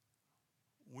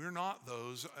 We're not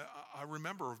those. I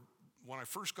remember when I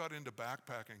first got into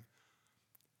backpacking,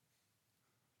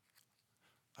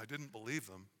 I didn't believe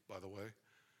them, by the way.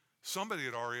 Somebody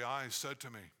at REI said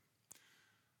to me,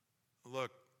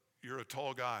 look, you're a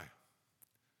tall guy,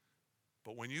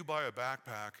 but when you buy a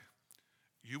backpack,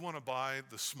 You want to buy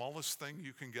the smallest thing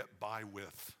you can get by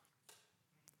with.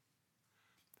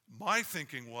 My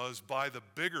thinking was buy the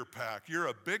bigger pack. You're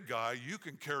a big guy. You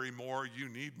can carry more. You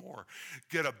need more.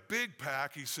 Get a big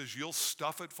pack. He says you'll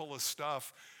stuff it full of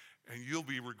stuff and you'll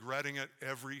be regretting it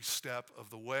every step of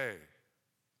the way.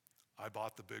 I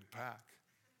bought the big pack.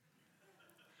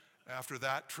 After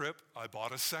that trip, I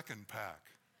bought a second pack.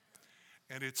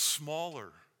 And it's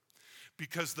smaller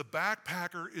because the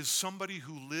backpacker is somebody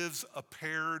who lives a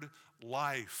paired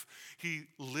life. He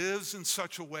lives in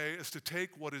such a way as to take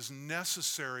what is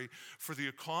necessary for the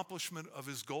accomplishment of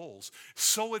his goals.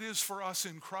 So it is for us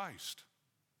in Christ.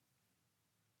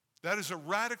 That is a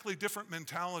radically different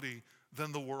mentality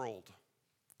than the world.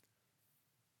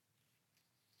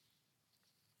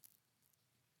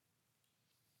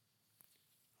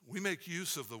 We make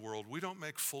use of the world. We don't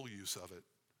make full use of it.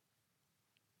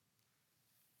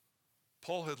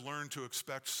 Paul had learned to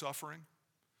expect suffering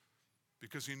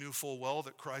because he knew full well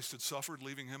that Christ had suffered,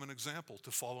 leaving him an example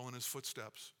to follow in his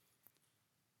footsteps.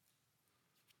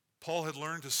 Paul had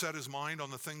learned to set his mind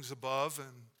on the things above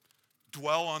and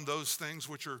dwell on those things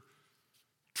which are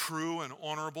true and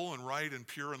honorable and right and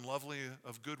pure and lovely,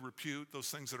 of good repute, those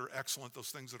things that are excellent, those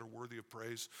things that are worthy of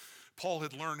praise. Paul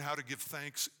had learned how to give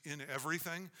thanks in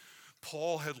everything.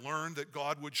 Paul had learned that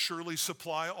God would surely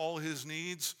supply all his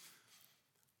needs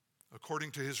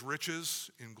according to his riches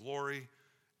in glory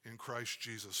in Christ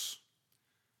Jesus.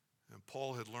 And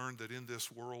Paul had learned that in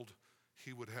this world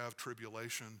he would have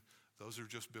tribulation. Those are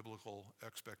just biblical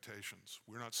expectations.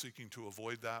 We're not seeking to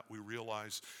avoid that. We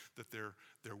realize that there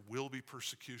will be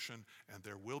persecution and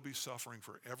there will be suffering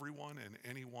for everyone and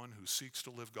anyone who seeks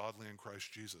to live godly in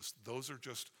Christ Jesus. Those are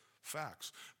just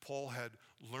facts. Paul had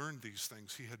learned these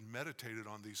things. He had meditated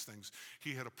on these things.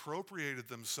 He had appropriated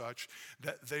them such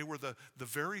that they were the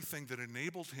very thing that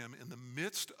enabled him in the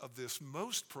midst of this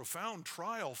most profound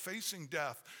trial facing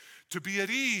death to be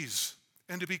at ease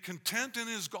and to be content in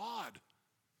his God.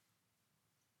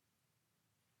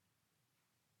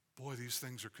 Boy, these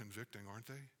things are convicting, aren't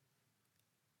they?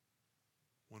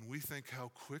 When we think how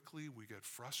quickly we get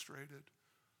frustrated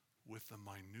with the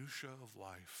minutia of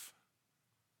life,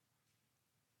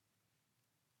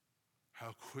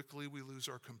 how quickly we lose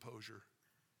our composure.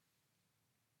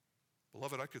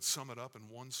 Beloved, I could sum it up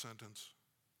in one sentence.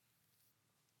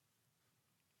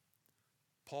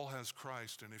 Paul has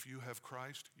Christ, and if you have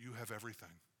Christ, you have everything.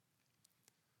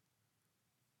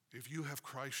 If you have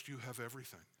Christ, you have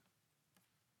everything.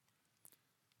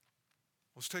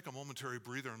 Let's take a momentary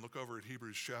breather and look over at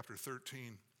Hebrews chapter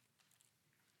 13.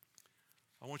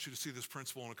 I want you to see this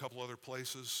principle in a couple other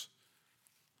places.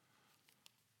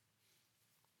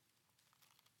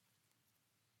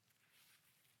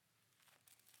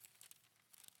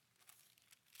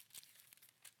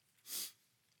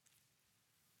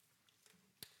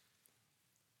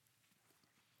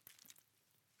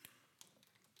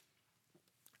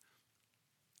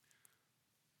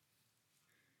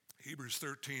 Hebrews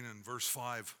 13 and verse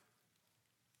 5.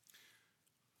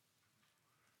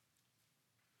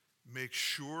 Make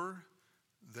sure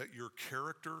that your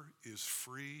character is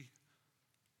free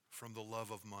from the love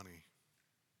of money.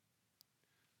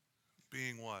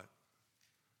 Being what?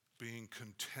 Being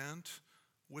content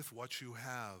with what you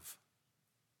have.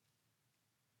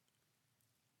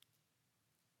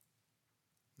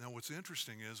 Now what's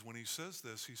interesting is when he says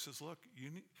this, he says, look,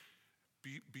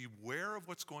 beware of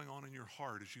what's going on in your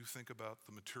heart as you think about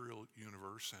the material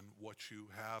universe and what you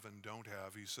have and don't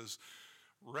have. He says,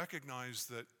 recognize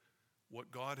that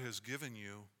what God has given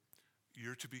you,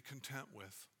 you're to be content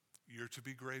with. You're to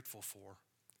be grateful for.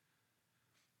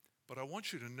 But I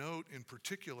want you to note in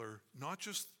particular, not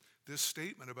just this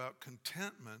statement about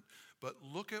contentment, but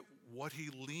look at what he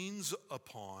leans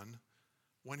upon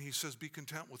when he says, be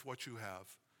content with what you have.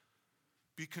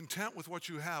 Be content with what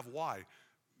you have. Why?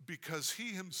 Because he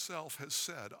himself has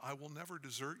said, I will never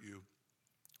desert you,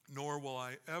 nor will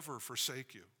I ever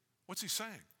forsake you. What's he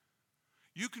saying?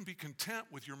 You can be content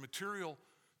with your material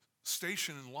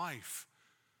station in life,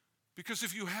 because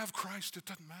if you have Christ, it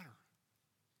doesn't matter.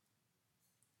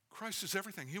 Christ is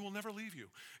everything. He will never leave you.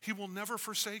 He will never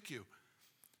forsake you.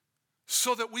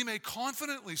 So that we may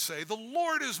confidently say, the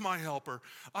Lord is my helper.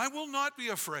 I will not be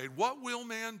afraid. What will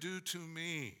man do to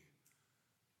me?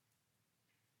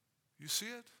 You see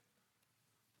it?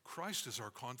 Christ is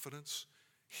our confidence.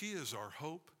 He is our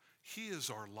hope. He is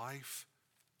our life.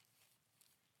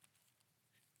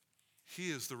 He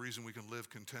is the reason we can live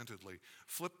contentedly.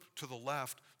 Flip to the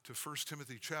left to 1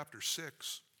 Timothy chapter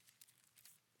 6.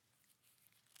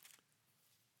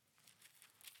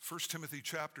 1 Timothy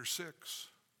chapter 6.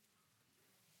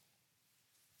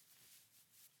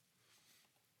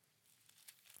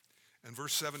 And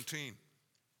verse 17.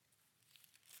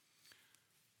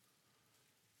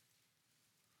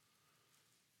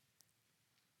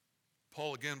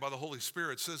 Paul, again, by the Holy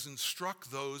Spirit, says, instruct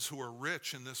those who are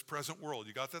rich in this present world.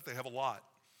 You got that? They have a lot.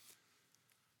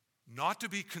 Not to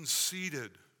be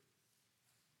conceited,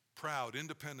 proud,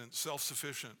 independent,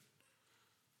 self-sufficient,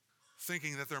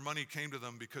 thinking that their money came to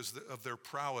them because of their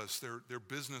prowess, their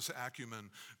business acumen.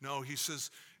 No, he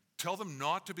says, tell them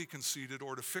not to be conceited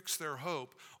or to fix their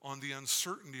hope on the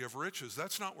uncertainty of riches.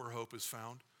 That's not where hope is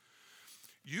found.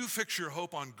 You fix your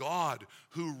hope on God,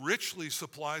 who richly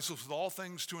supplies us with all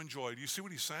things to enjoy. Do you see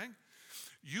what he's saying?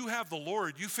 You have the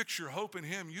Lord. You fix your hope in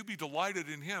him. You be delighted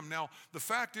in him. Now, the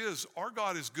fact is, our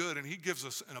God is good, and he gives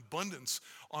us an abundance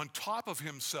on top of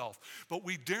himself. But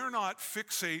we dare not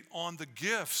fixate on the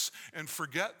gifts and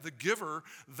forget the giver.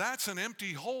 That's an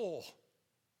empty hole.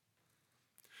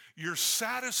 You're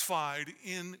satisfied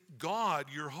in God.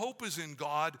 Your hope is in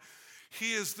God.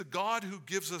 He is the God who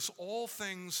gives us all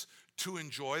things to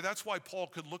enjoy. That's why Paul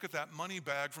could look at that money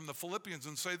bag from the Philippians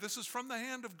and say, this is from the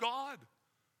hand of God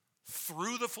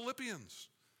through the Philippians.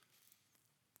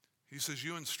 He says,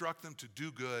 you instruct them to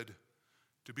do good,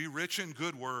 to be rich in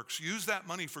good works. Use that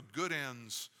money for good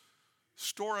ends.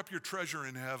 Store up your treasure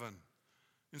in heaven.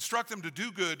 Instruct them to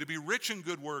do good, to be rich in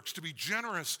good works, to be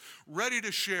generous, ready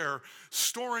to share,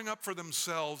 storing up for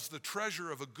themselves the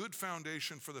treasure of a good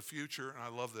foundation for the future, and I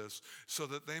love this, so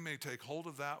that they may take hold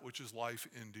of that which is life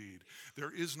indeed.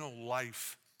 There is no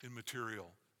life in material.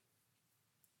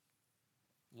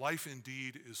 Life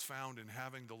indeed is found in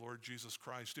having the Lord Jesus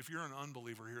Christ. If you're an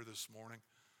unbeliever here this morning,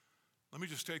 let me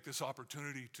just take this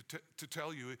opportunity to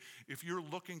tell you, if you're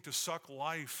looking to suck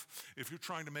life, if you're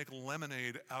trying to make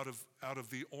lemonade out of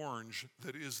the orange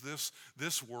that is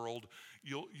this world,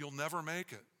 you'll never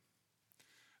make it.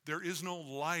 There is no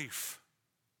life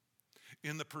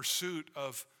in the pursuit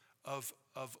of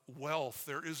wealth.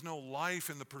 There is no life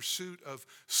in the pursuit of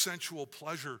sensual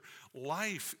pleasure.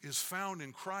 Life is found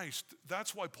in Christ.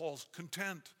 That's why Paul's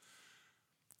content.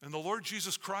 And the Lord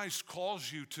Jesus Christ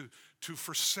calls you to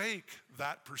forsake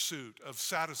that pursuit of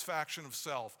satisfaction of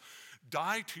self.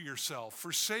 Die to yourself.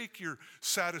 Forsake your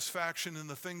satisfaction in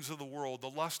the things of the world, the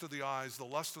lust of the eyes, the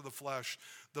lust of the flesh,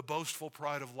 the boastful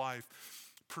pride of life.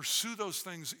 Pursue those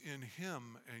things in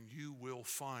him, and you will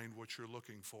find what you're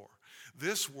looking for.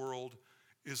 This world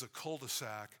is a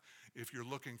cul-de-sac if you're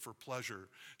looking for pleasure.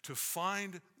 To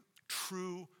find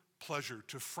true pleasure,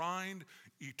 to find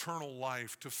eternal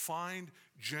life, to find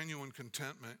genuine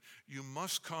contentment, you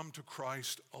must come to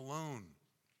Christ alone.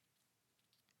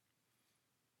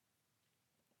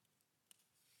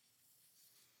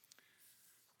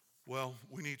 Well,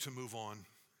 we need to move on.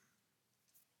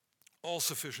 All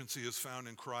sufficiency is found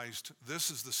in Christ.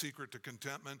 This is the secret to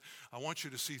contentment. I want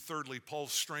you to see, thirdly,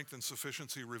 Paul's strength and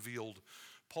sufficiency revealed.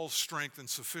 Paul's strength and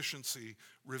sufficiency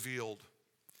revealed.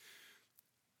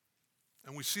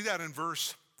 And we see that in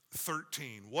verse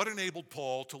 13. What enabled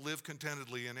Paul to live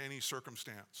contentedly in any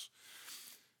circumstance?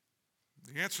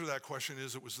 The answer to that question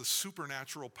is it was the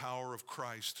supernatural power of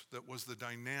Christ that was the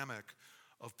dynamic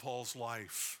of Paul's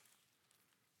life.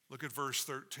 Look at verse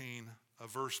 13, a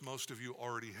verse most of you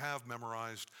already have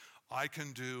memorized. I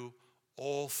can do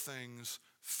all things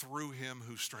through him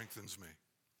who strengthens me.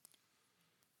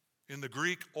 In the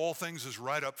Greek, all things is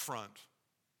right up front.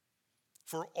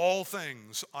 For all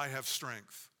things I have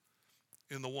strength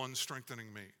in the one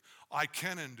strengthening me. I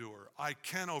can endure. I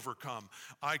can overcome.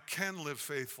 I can live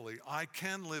faithfully. I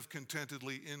can live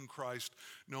contentedly in Christ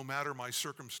no matter my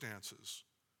circumstances.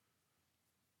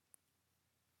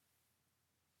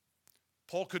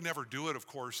 Paul could never do it, of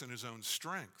course, in his own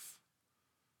strength.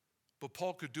 But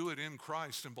Paul could do it in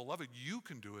Christ. And beloved, you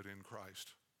can do it in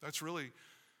Christ. That's really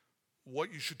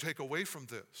what you should take away from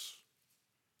this.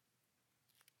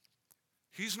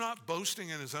 He's not boasting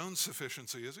in his own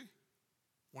sufficiency, is he?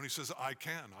 When he says, I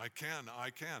can.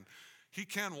 He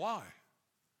can. Why?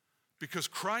 Because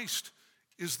Christ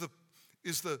is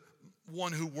the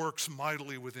one who works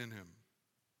mightily within him.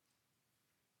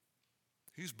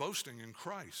 He's boasting in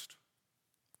Christ.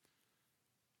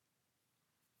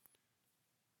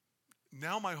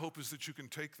 Now my hope is that you can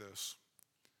take this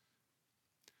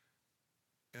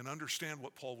and understand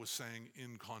what Paul was saying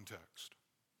in context.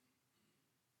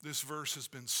 This verse has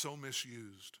been so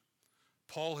misused.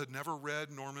 Paul had never read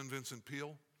Norman Vincent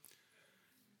Peale.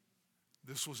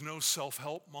 This was no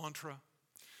self-help mantra.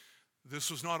 This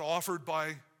was not offered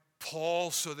by Paul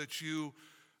so that you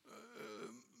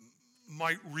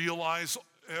might realize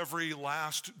every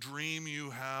last dream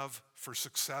you have for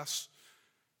success.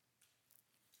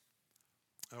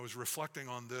 I was reflecting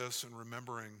on this and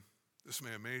remembering, this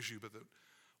may amaze you, but that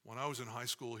When I was in high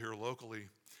school here locally,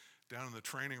 down in the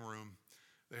training room,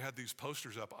 they had these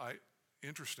posters up.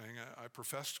 Interesting, I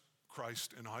professed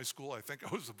Christ in high school. I think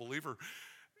I was a believer,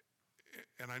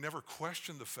 and I never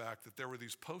questioned the fact that there were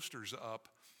these posters up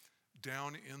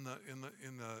down in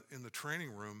the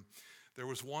training room. There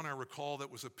was one I recall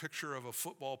that was a picture of a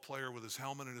football player with his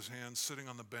helmet in his hand sitting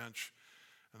on the bench,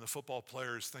 and the football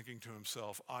player is thinking to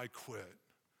himself, "I quit."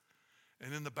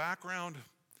 And in the background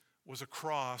was a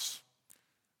cross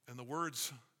and the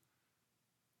words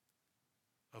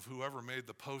of whoever made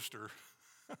the poster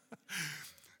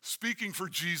speaking for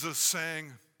Jesus,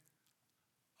 saying,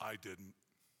 "I didn't."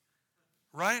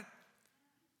 Right?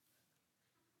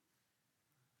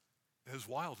 It was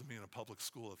wild to me in a public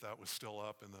school that was still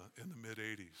up in the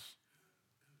mid-'80s.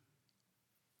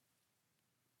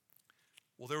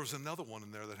 Well, there was another one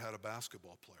in there that had a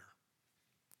basketball player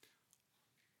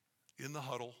in the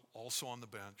huddle, also on the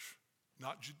bench,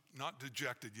 not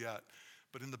dejected yet,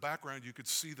 but in the background you could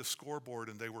see the scoreboard,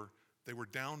 and they were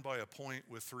down by a point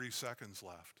with 3 seconds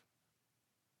left.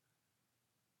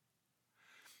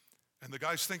 And the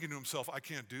guy's thinking to himself, "I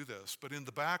can't do this." But in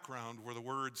the background were the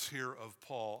words here of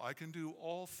Paul, "I can do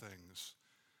all things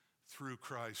through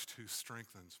Christ who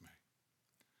strengthens me."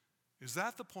 Is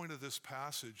that the point of this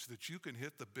passage, that you can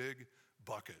hit the big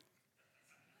bucket?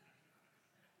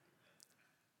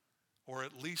 Or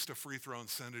at least a free throw and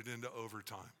send it into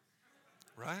overtime,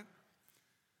 right?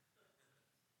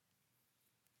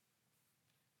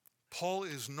 Paul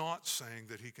is not saying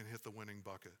that he can hit the winning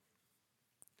bucket.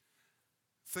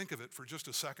 Think of it for just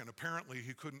a second. Apparently,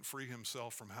 he couldn't free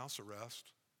himself from house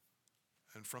arrest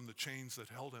and from the chains that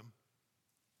held him.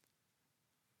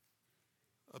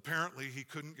 Apparently, he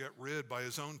couldn't get rid by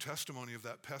his own testimony of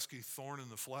that pesky thorn in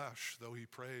the flesh, though he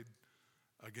prayed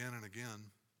again and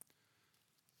again.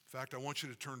 In fact, I want you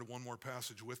to turn to one more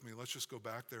passage with me. Let's just go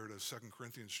back there to 2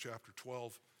 Corinthians chapter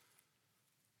 12.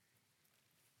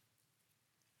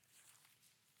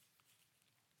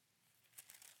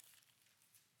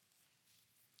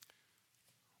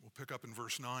 We'll pick up in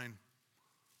verse 9.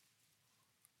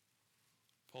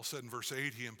 Paul said in verse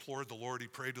 8, he implored the Lord, he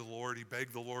prayed to the Lord, he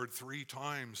begged the Lord 3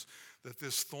 times that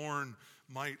this thorn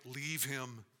might leave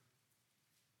him.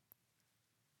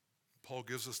 Paul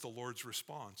gives us the Lord's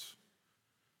response.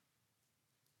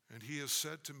 "And he has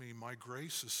said to me, my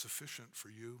grace is sufficient for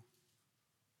you."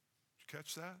 Did you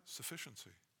catch that?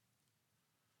 Sufficiency.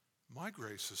 "My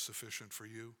grace is sufficient for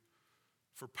you,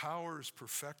 for power is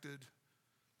perfected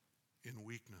in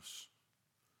weakness.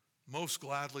 Most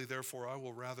gladly, therefore, I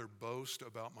will rather boast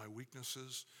about my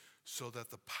weaknesses, so that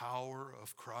the power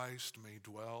of Christ may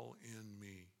dwell in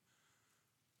me.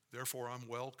 Therefore, I'm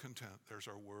well content." There's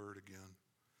our word again.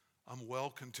 "I'm well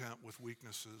content with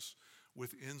weaknesses,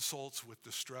 with insults, with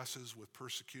distresses, with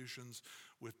persecutions,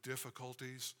 with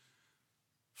difficulties."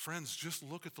 Friends, just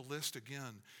look at the list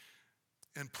again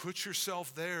and put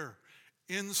yourself there.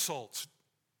 Insults,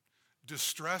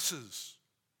 distresses,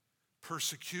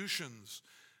 persecutions,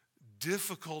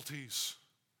 difficulties.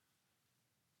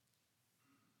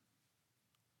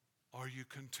 Are you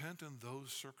content in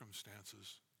those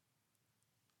circumstances?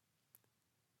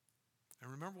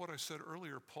 And remember what I said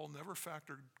earlier, Paul never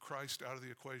factored Christ out of the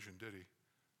equation, did he?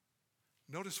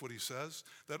 Notice what he says,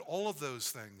 that all of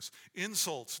those things,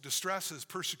 insults, distresses,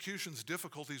 persecutions,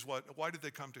 difficulties, why did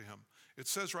they come to him? It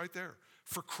says right there,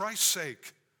 for Christ's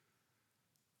sake.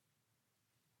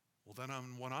 Well,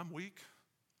 then when I'm weak,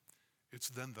 it's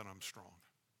then that I'm strong.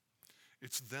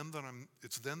 It's then that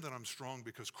I'm strong,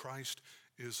 because Christ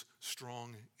is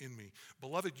strong in me.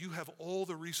 Beloved, you have all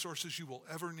the resources you will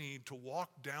ever need to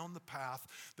walk down the path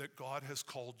that God has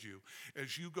called you.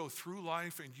 As you go through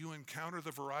life and you encounter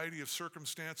the variety of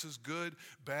circumstances, good,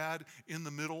 bad, in the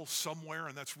middle, somewhere,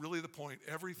 and that's really the point,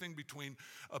 everything between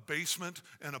abasement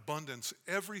and abundance,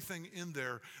 everything in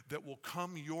there that will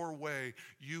come your way,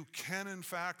 you can in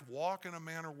fact walk in a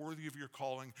manner worthy of your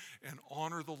calling and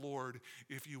honor the Lord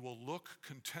if you will look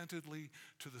contentedly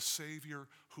to the Savior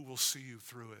who will see you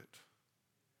through it.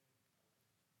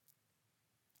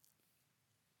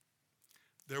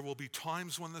 There will be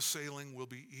times when the sailing will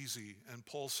be easy, and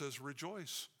Paul says,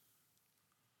 rejoice.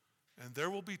 And there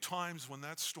will be times when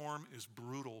that storm is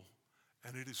brutal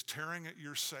and it is tearing at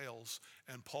your sails,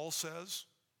 and Paul says,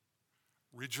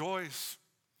 rejoice.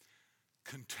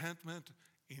 Contentment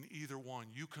in either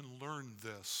one. You can learn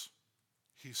this,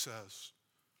 he says.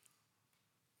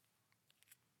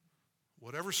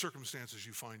 Whatever circumstances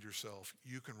you find yourself,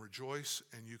 you can rejoice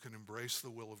and you can embrace the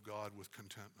will of God with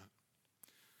contentment.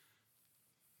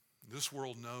 This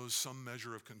world knows some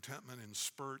measure of contentment in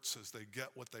spurts as they get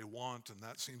what they want, and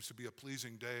that seems to be a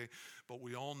pleasing day. But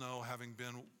we all know, having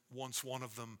been once one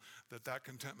of them, that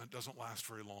contentment doesn't last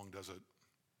very long, does it?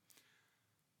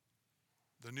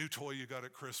 The new toy you got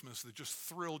at Christmas that just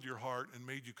thrilled your heart and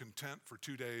made you content for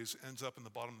 2 days ends up in the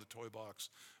bottom of the toy box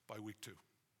by week 2.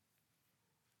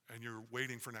 And you're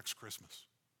waiting for next Christmas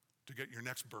to get your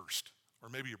next burst, or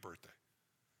maybe your birthday.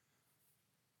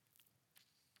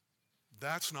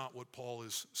 That's not what Paul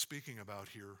is speaking about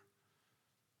here.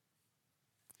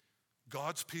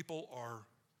 God's people are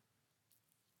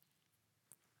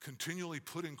continually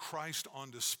putting Christ on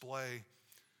display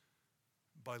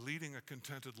by leading a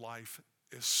contented life,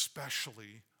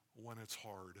 especially when it's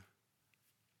hard.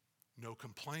 No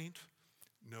complaint,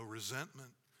 no resentment,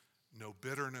 no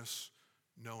bitterness,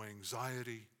 no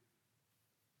anxiety.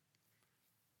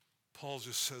 Paul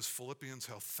just says, Philippians,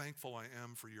 how thankful I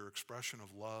am for your expression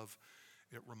of love.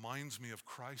 It reminds me of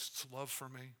Christ's love for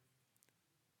me.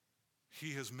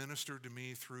 He has ministered to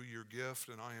me through your gift,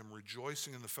 and I am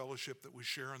rejoicing in the fellowship that we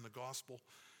share in the gospel.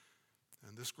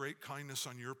 And this great kindness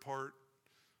on your part,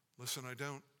 listen, I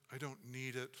don't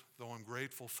need it, though I'm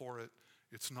grateful for it.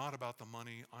 It's not about the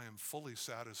money. I am fully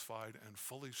satisfied and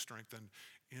fully strengthened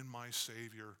in my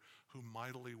Savior, who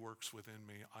mightily works within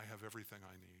me. I have everything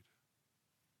I need.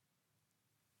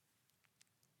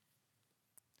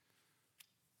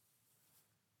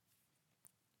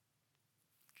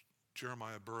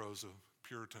 Jeremiah Burroughs, a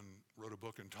Puritan, wrote a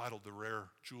book entitled The Rare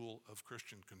Jewel of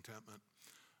Christian Contentment,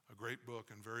 a great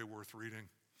book and very worth reading.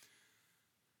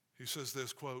 He says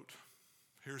this, quote,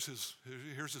 here's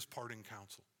his parting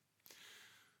counsel.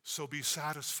 So be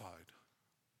satisfied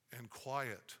and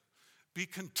quiet. Be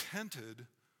contented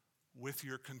with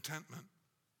your contentment.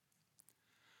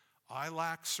 I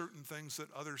lack certain things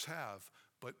that others have,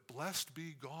 but blessed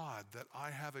be God that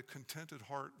I have a contented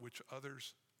heart which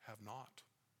others have not.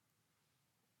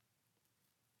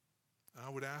 And I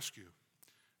would ask you,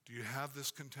 do you have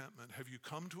this contentment? Have you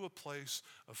come to a place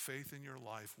of faith in your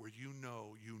life where you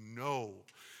know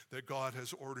that God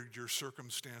has ordered your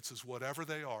circumstances, whatever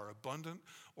they are, abundant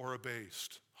or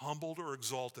abased, humbled or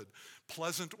exalted,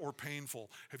 pleasant or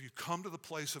painful? Have you come to the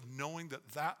place of knowing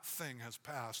that thing has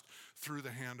passed through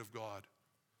the hand of God?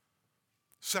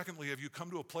 Secondly, have you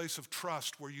come to a place of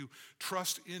trust where you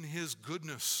trust in his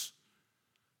goodness?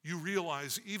 You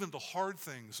realize even the hard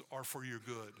things are for your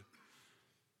good.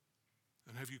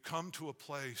 And have you come to a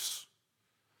place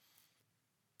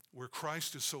where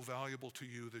Christ is so valuable to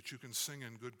you that you can sing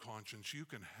in good conscience, you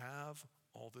can have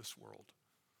all this world,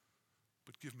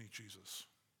 but give me Jesus?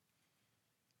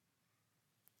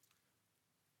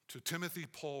 To Timothy,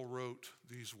 Paul wrote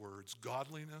these words,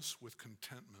 godliness with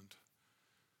contentment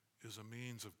is a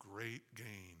means of great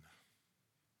gain.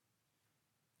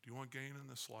 Do you want gain in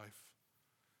this life?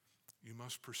 You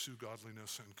must pursue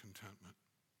godliness and contentment.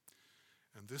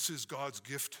 And this is God's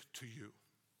gift to you,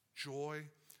 joy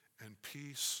and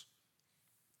peace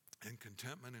and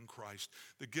contentment in Christ.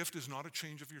 The gift is not a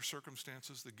change of your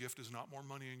circumstances. The gift is not more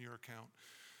money in your account.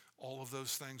 All of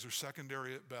those things are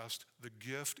secondary at best. The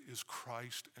gift is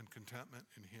Christ and contentment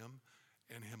in him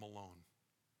and him alone.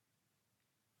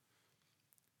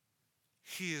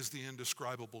 He is the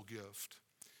indescribable gift.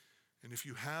 And if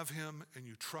you have him and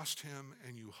you trust him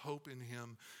and you hope in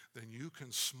him, then you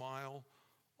can smile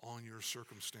on your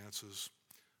circumstances,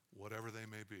 whatever they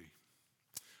may be.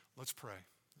 Let's pray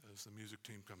as the music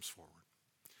team comes forward.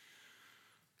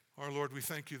 Our Lord, we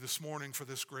thank you this morning for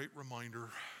this great reminder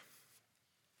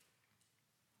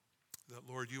that,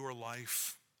 Lord, you are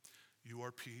life, you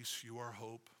are peace, you are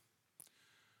hope.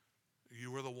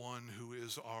 You are the one who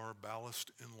is our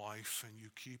ballast in life, and you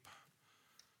keep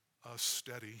us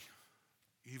steady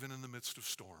even in the midst of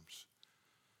storms.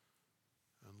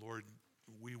 And Lord,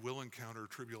 we will encounter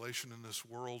tribulation in this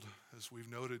world. As we've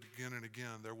noted again and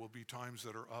again, there will be times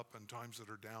that are up and times that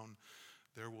are down.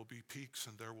 There will be peaks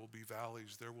and there will be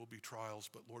valleys. There will be trials.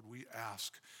 But Lord, we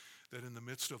ask that in the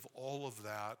midst of all of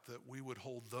that we would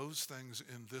hold those things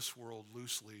in this world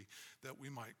loosely, that we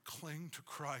might cling to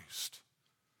Christ.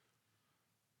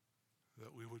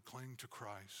 That we would cling to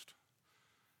Christ.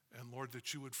 And Lord,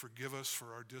 that you would forgive us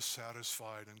for our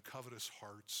dissatisfied and covetous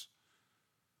hearts,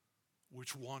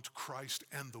 which want Christ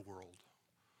and the world.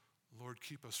 Lord,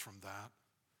 keep us from that.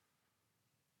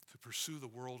 To pursue the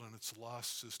world and its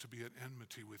lusts is to be at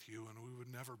enmity with you, and we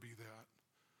would never be that.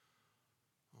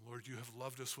 Lord, you have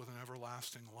loved us with an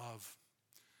everlasting love.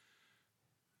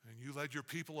 And you led your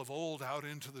people of old out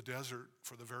into the desert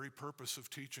for the very purpose of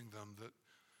teaching them that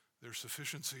their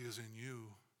sufficiency is in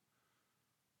you.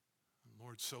 And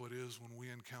Lord, so it is when we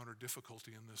encounter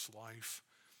difficulty in this life.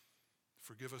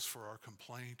 Forgive us for our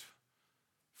complaint.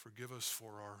 Forgive us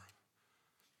for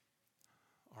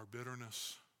our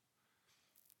bitterness.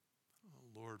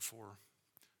 Lord, for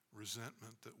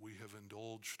resentment that we have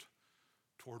indulged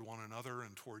toward one another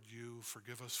and toward you.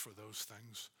 Forgive us for those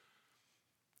things.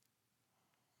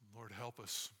 Lord, help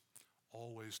us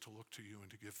always to look to you and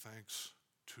to give thanks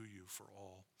to you for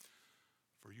all.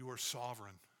 For you are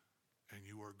sovereign and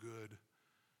you are good,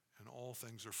 and all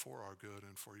things are for our good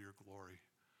and for your glory.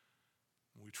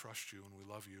 We trust you and we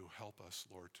love you. Help us,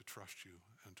 Lord, to trust you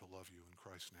and to love you in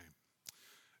Christ's name.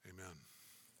 Amen.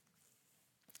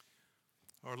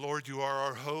 Our Lord, you are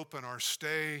our hope and our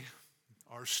stay,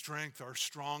 our strength, our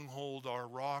stronghold, our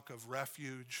rock of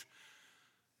refuge.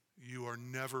 You are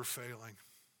never failing,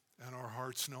 and our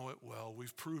hearts know it well.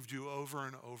 We've proved you over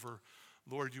and over.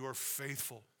 Lord, you are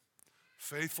faithful,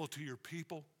 faithful to your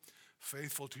people,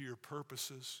 faithful to your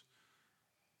purposes.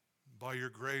 By your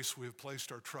grace, we have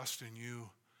placed our trust in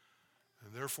you.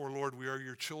 And therefore, Lord, we are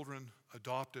your children,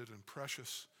 adopted and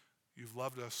precious. You've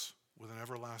loved us with an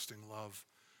everlasting love.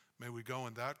 May we go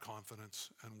in that confidence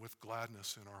and with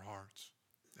gladness in our hearts.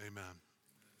 Amen.